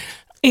try 1.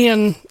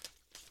 And,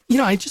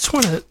 I just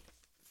want to,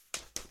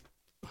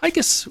 I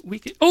guess we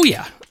could,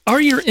 are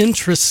your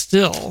interests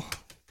still,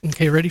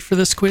 okay, ready for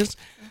this quiz?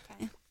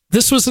 Okay.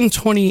 This was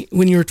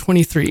when you were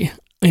 23,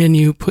 and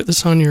you put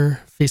this on your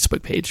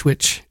Facebook page,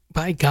 which,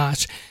 by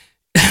gosh,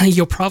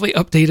 you'll probably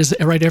update us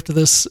right after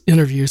this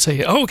interview,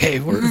 say, okay,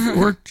 we're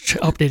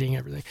updating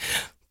everything.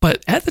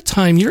 But at the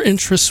time, your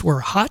interests were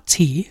hot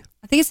tea.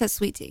 I think it says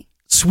sweet tea.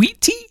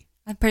 Sweet tea?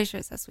 I'm pretty sure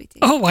it says sweet tea.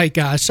 Oh my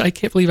gosh, I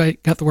can't believe I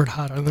got the word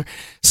hot on there.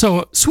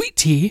 So sweet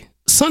tea,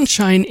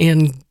 sunshine,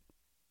 and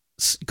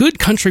good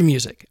country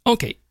music.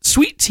 Okay,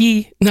 sweet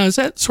tea. Now, is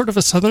that sort of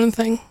a Southern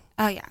thing?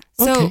 Oh, yeah.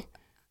 So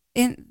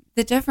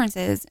the difference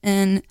is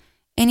in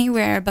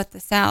anywhere but the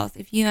South,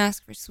 if you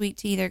ask for sweet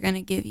tea, they're going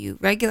to give you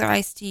regular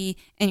iced tea,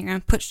 and you're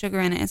going to put sugar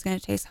in it. It's going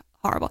to taste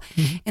horrible.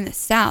 In the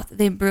South,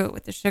 they brew it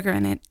with the sugar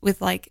in it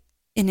with like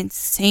an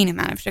insane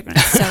amount of sugar in it.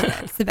 It's so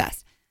good. It's the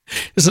best.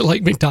 Is it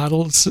like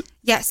McDonald's?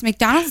 Yes,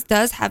 McDonald's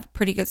does have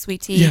pretty good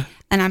sweet tea,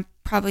 and I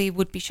probably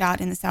would be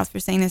shot in the South for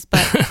saying this,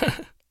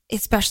 but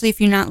especially if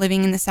you're not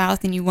living in the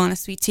South and you want a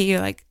sweet tea, you're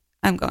like,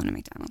 I'm going to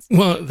McDonald's.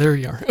 Well, there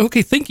you are.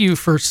 Okay, thank you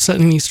for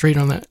setting me straight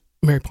on that,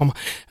 Mary Palma.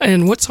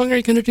 And what song are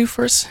you going to do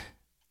for us?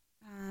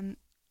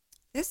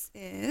 This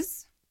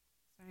is,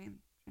 sorry,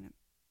 I'm trying to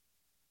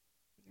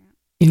figure out.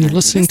 And you're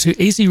listening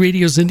to AZ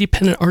Radio's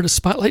Independent Artist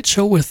Spotlight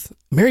Show with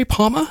Mary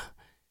Palma.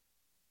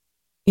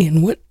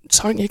 And what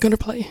song are you going to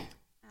play?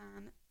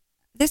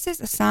 This is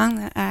a song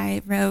that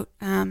I wrote.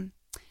 I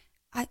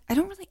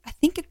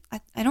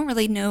don't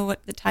really know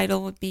what the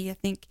title would be. I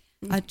think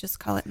I'd just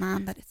call it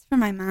Mom, but it's for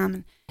my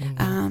mom.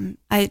 And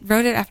I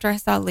wrote it after I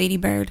saw Lady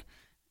Bird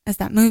as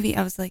that movie.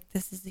 I was like,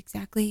 this is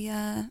exactly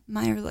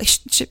my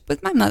relationship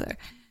with my mother.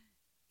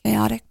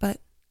 Chaotic,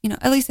 but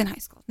at least in high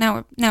school.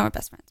 Now we're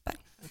best friends, buddy.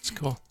 That's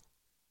cool.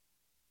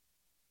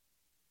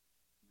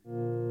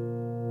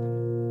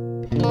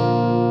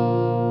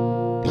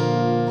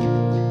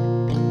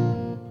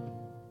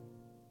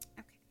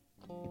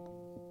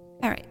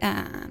 All right.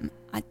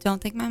 I don't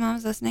think my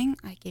mom's listening.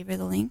 I gave her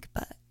the link,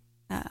 but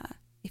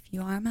if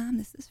you are, Mom,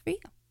 this is for you.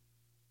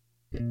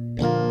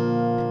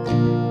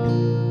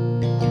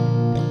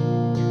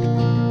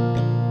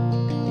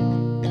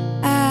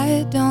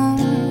 I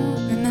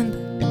don't remember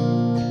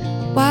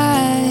why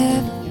I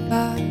ever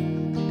thought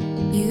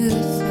you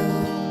so.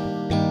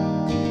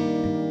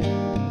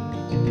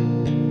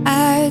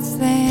 I'd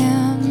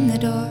slam the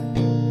door,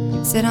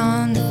 sit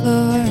on the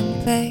floor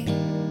and play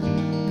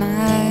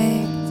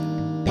my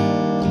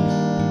guitar.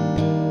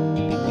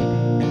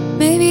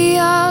 Maybe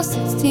all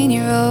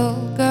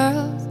 16-year-old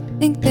girls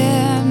think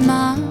their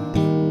moms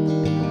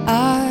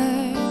are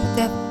the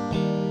devil.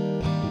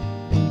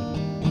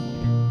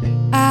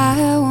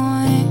 I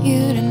want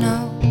you to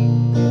know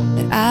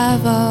that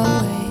I've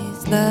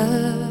always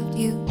loved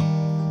you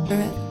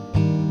forever.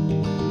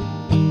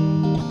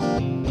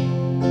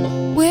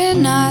 We're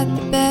not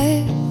the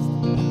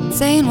best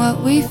saying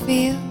what we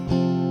feel,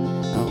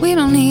 but we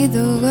don't need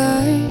the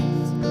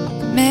words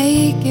to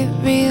make it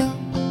real.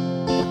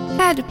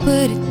 Had to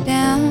put it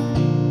down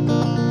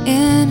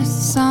in a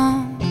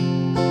song.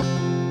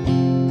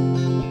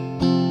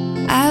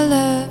 I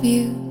love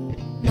you,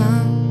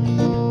 Mom.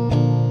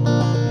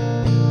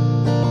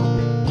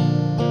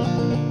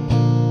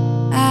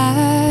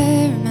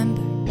 I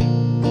remember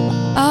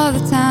all the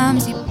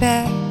times you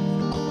backed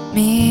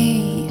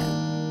me up.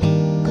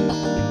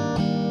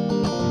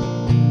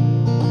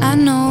 I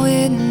know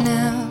it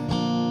now.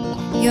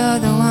 You're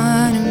the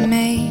one who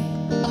made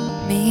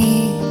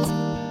me.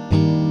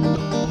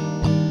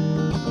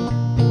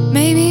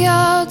 Maybe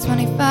all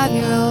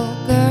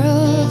 25-year-old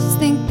girls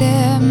think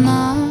their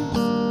moms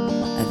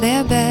are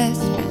their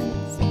best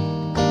friends.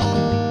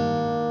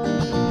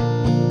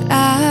 But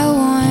I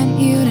want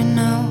you to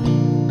know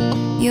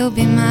you'll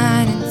be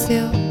mine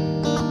until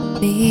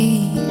the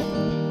end.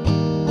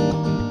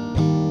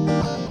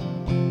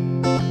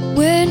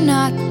 We're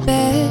not the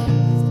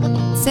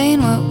best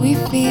saying what we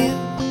feel.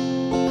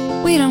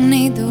 We don't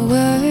need the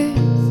words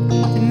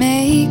to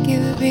make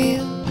it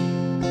real.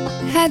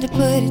 I had to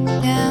put it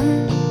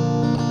down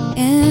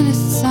in a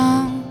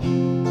song.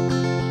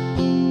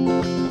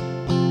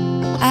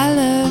 I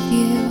love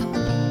you,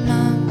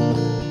 Mom.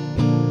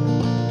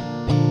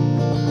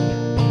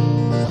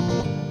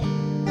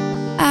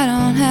 I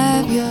don't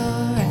have your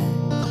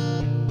eyes,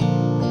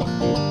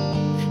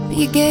 but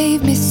you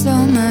gave me so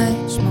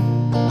much more.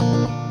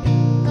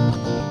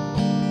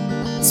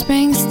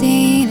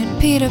 Springsteen and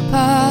Peter,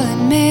 Paul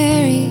and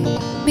Mary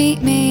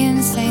meet me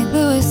in St.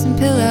 Louis and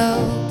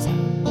pillow talk.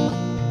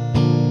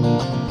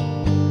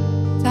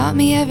 Taught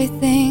me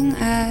everything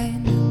I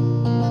know.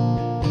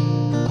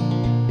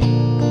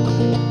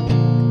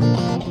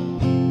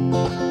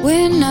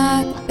 We're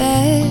not the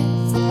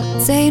best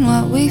at saying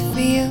what we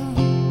feel.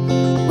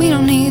 We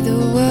don't need the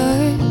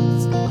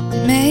words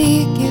to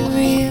make it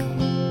real.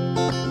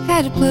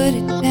 Had to put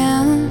it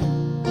down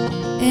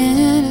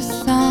in a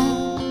song.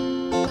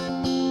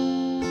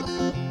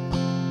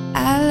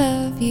 I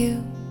love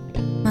you,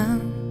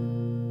 Mom.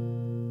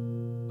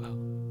 Wow,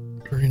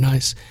 very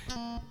nice.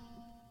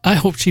 I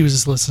hope she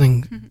was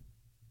listening.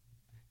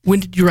 When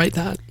did you write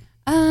that?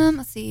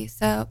 Let's see.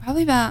 So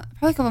probably a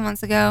couple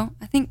months ago.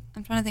 I'm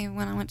trying to think of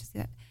when I went to see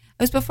that.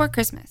 It was before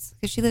Christmas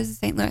because she lives in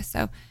St. Louis.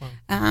 So,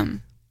 wow.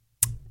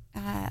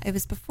 It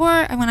was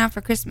before I went out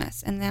for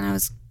Christmas, and then I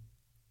was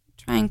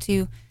trying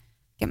to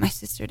get my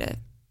sister to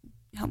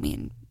help me,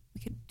 and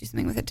we could do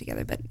something with it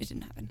together, but it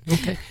didn't happen.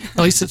 Okay,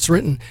 at least it's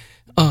written.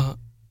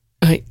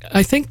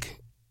 I think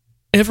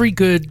every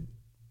good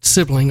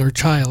sibling or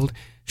child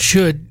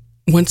should,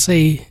 once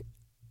they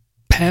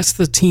pass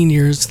the teen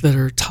years that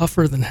are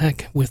tougher than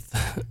heck with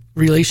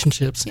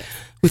relationships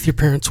with your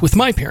parents, with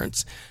my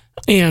parents.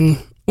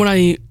 And when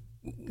I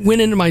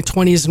went into my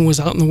 20s and was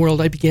out in the world,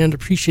 I began to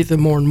appreciate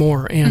them more and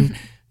more. And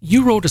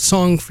you wrote a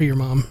song for your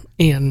mom,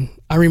 and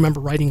I remember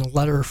writing a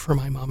letter for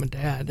my mom and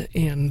dad,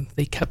 and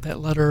they kept that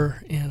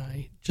letter, and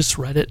I just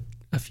read it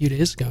a few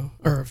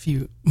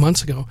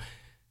months ago,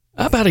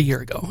 about a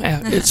year ago.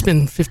 It's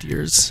been 50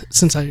 years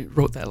since I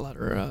wrote that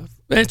letter,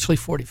 actually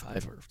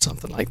 45 or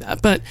something like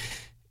that. But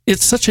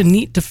it's such a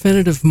neat,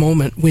 definitive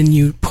moment when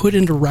you put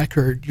into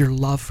record your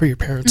love for your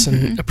parents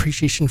and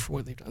appreciation for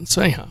what they've done.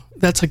 So anyhow,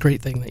 that's a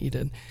great thing that you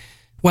did.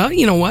 Well,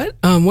 you know what?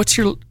 What's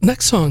your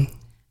next song?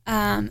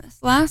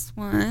 This last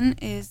one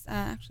is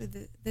actually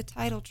the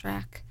title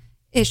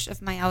track-ish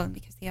of my album,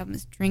 because the album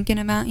is Drinking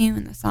About You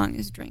and the song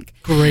is Drink.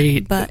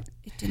 Great. But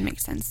it didn't make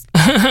sense.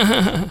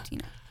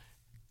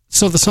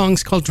 So the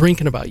song's called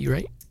Drinking About You,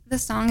 right? The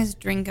song is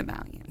Drink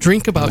About You.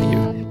 Drink About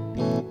You.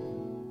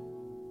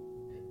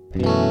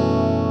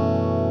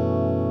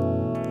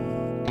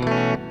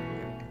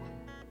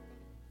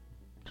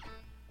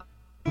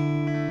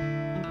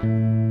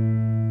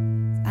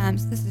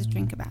 So this is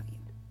Drink About You.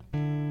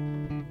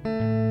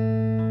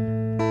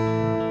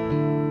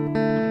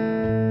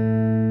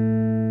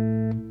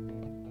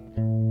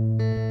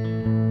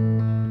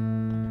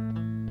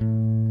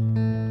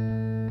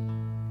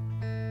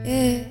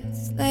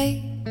 It's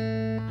late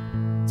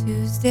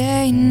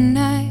Tuesday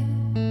night.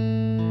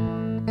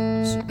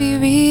 Should be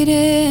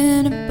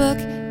reading a book,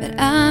 but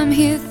I'm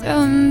here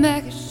throwing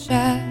back a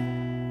shot.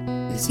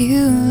 'Cause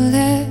you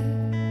left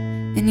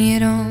and you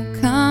don't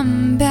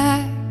come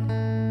back,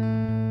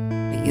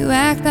 but you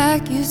act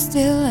like you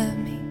still love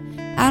me.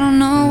 I don't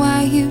know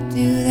why you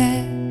do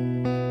that.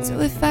 So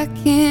if I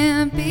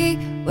can't be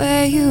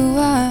where you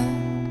are,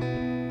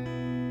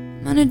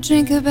 I'm gonna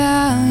drink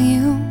about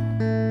you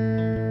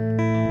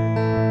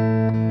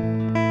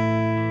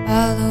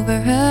all over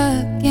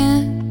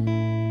again.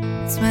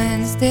 It's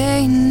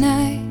Wednesday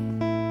night.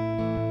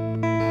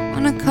 I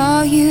wanna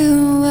call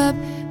you up,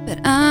 but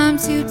I'm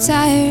too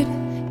tired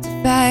to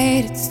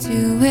fight. It's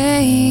 2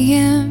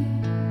 a.m.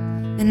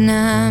 and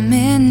I'm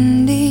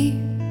in deep.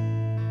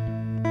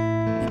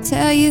 I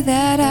tell you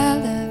that I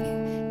love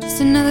you,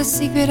 just another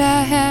secret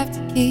I have to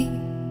keep.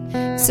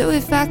 So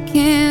if I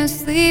can't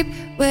sleep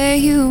where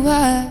you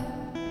are,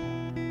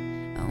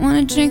 I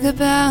wanna drink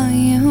about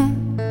you.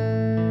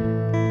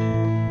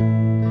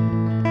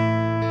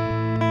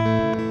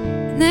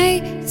 And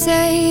they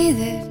say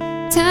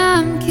that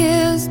time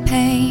kills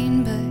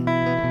pain, but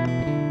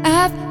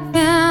I've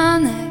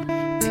found that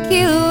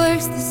tequila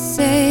works the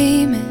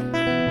same.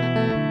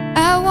 And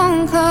I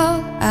won't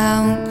call, I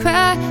won't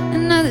cry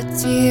another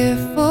tear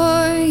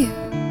for you.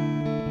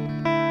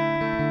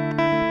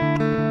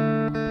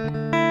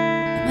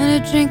 I'm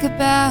gonna drink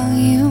about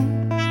you.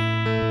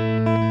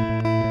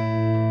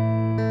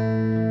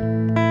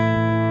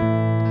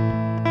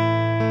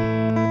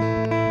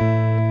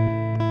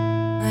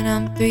 When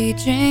I'm 3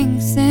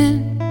 drinks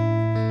in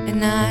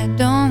and I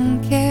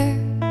don't care,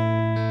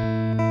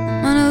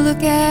 I'm gonna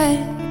look at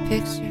your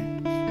picture,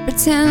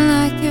 pretend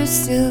like you're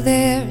still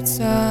there. It's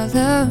all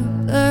a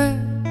blur.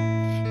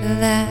 The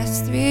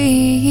last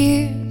 3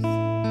 years,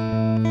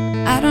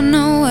 I don't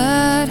know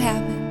what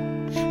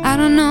happened, I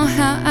don't know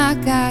how I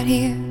got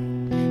here.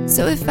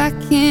 So if I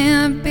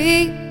can't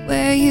be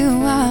where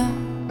you are,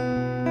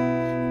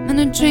 I'm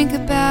gonna drink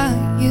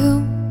about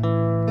you.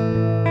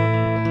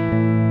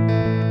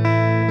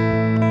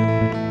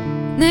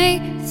 And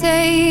they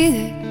say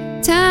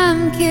that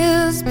time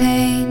kills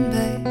pain,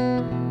 but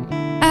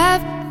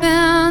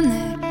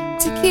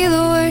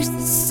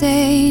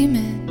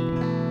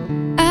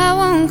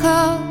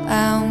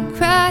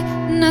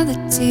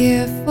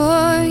tear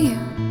for you.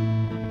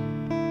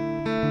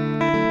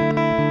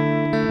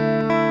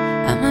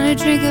 I'm gonna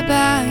drink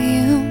about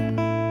you.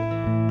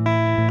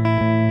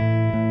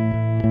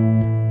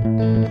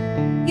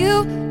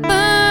 You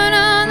burn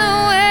on the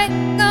way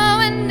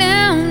going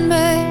down,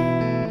 but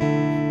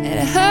it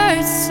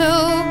hurts so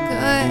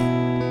good.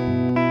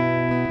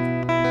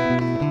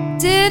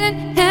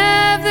 Didn't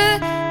have the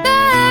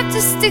love to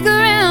stick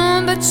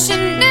around, but you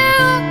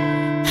knew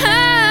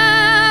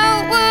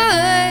I would.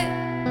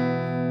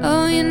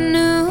 Oh, you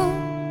knew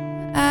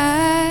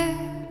I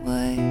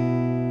would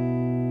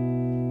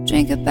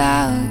drink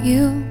about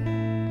you.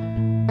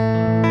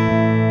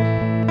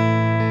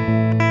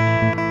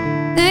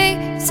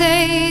 They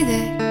say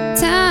that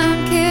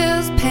time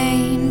kills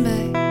pain,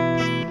 but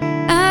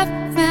I've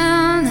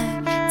found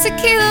that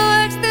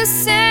tequila works the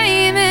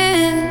same,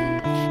 and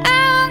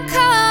I won't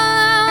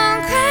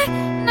cry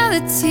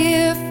another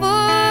tear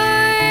for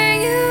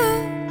you.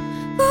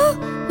 Ooh,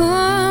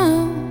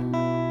 ooh.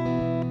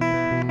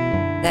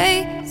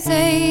 They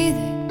say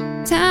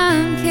that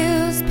time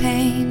kills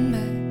pain,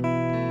 but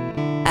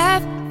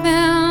I've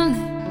found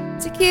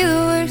that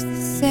tequila works the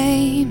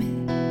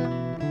same,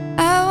 and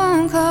I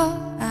won't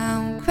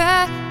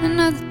cry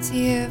another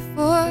tear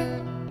for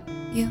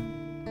you.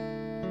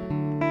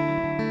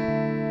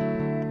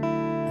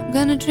 I'm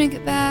gonna drink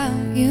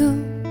about you.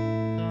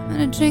 I'm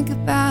gonna drink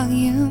about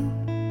you.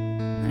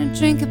 I'm gonna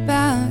drink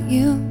about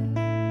you.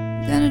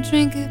 I'm gonna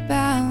drink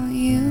about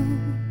you.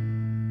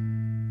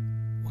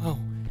 Wow.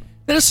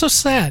 That is so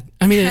sad.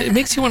 I mean, it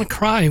makes you want to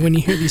cry when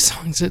you hear these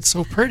songs. It's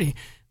so pretty.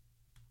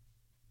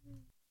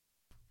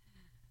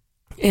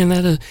 And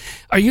that,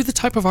 are you the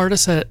type of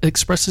artist that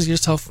expresses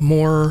yourself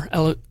more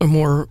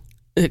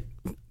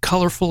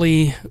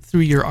colorfully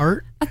through your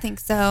art? I think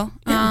so.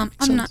 Yeah,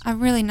 I'm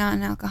really not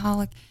an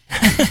alcoholic,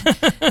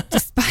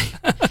 despite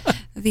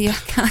the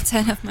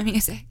content of my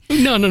music.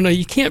 No,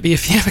 you can't be.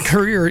 If you have a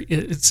career,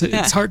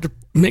 it's hard to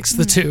mix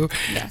the two.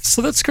 Yes.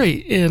 So that's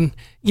great. And,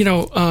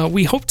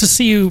 we hope to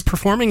see you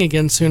performing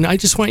again soon. I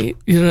just want you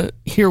to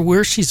hear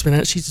where she's been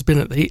at. She's been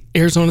at the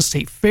Arizona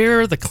State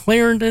Fair, the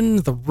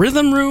Clarendon, the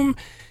Rhythm Room.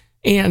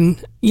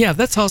 And yeah,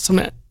 that's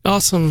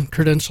awesome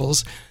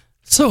credentials.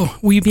 So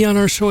will you be on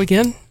our show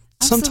again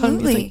sometime?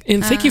 Absolutely.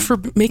 And thank you for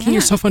making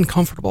yourself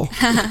uncomfortable.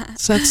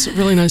 So that's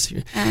really nice of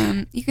you.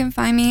 You can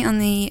find me on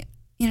the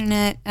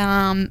internet,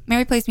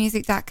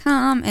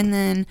 maryplaysmusic.com, and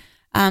then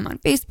on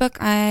Facebook,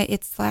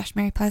 it's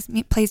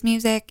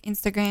 /MaryPlaysMusic,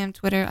 Instagram,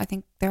 Twitter. I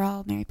think they're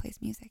all Mary Plays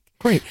Music.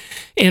 Great.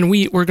 And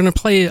we're going to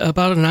play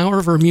about an hour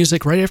of our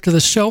music right after the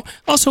show.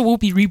 Also, we'll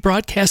be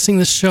rebroadcasting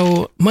the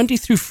show Monday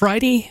through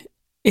Friday,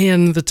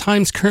 and the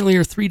times currently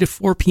are 3 to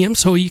 4 p.m.,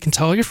 so you can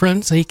tell all your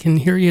friends. They can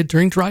hear you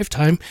during drive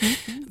time.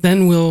 Mm-hmm.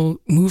 Then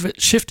we'll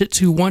shift it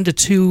to 1 to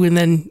 2, and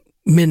then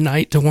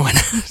midnight to 1.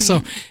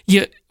 So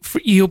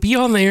you'll be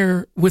on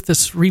there with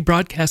this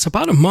rebroadcast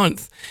about a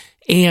month,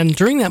 and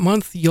during that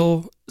month,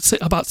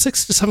 about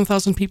 6,000 to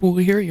 7,000 people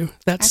will hear you.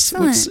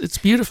 It's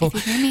beautiful.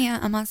 If you hear me,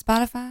 I'm on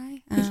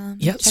Spotify.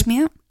 Check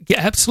me out. Yeah,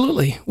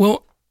 absolutely.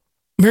 Well,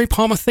 Mary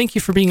Palma, thank you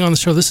for being on the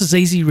show. This is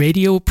AZ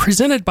Radio,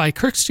 presented by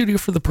Kirk Studio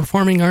for the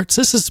Performing Arts.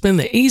 This has been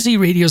the AZ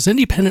Radio's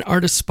Independent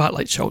Artist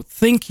Spotlight Show.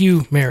 Thank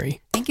you,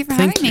 Mary. Thank you for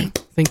having me.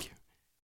 Thank you.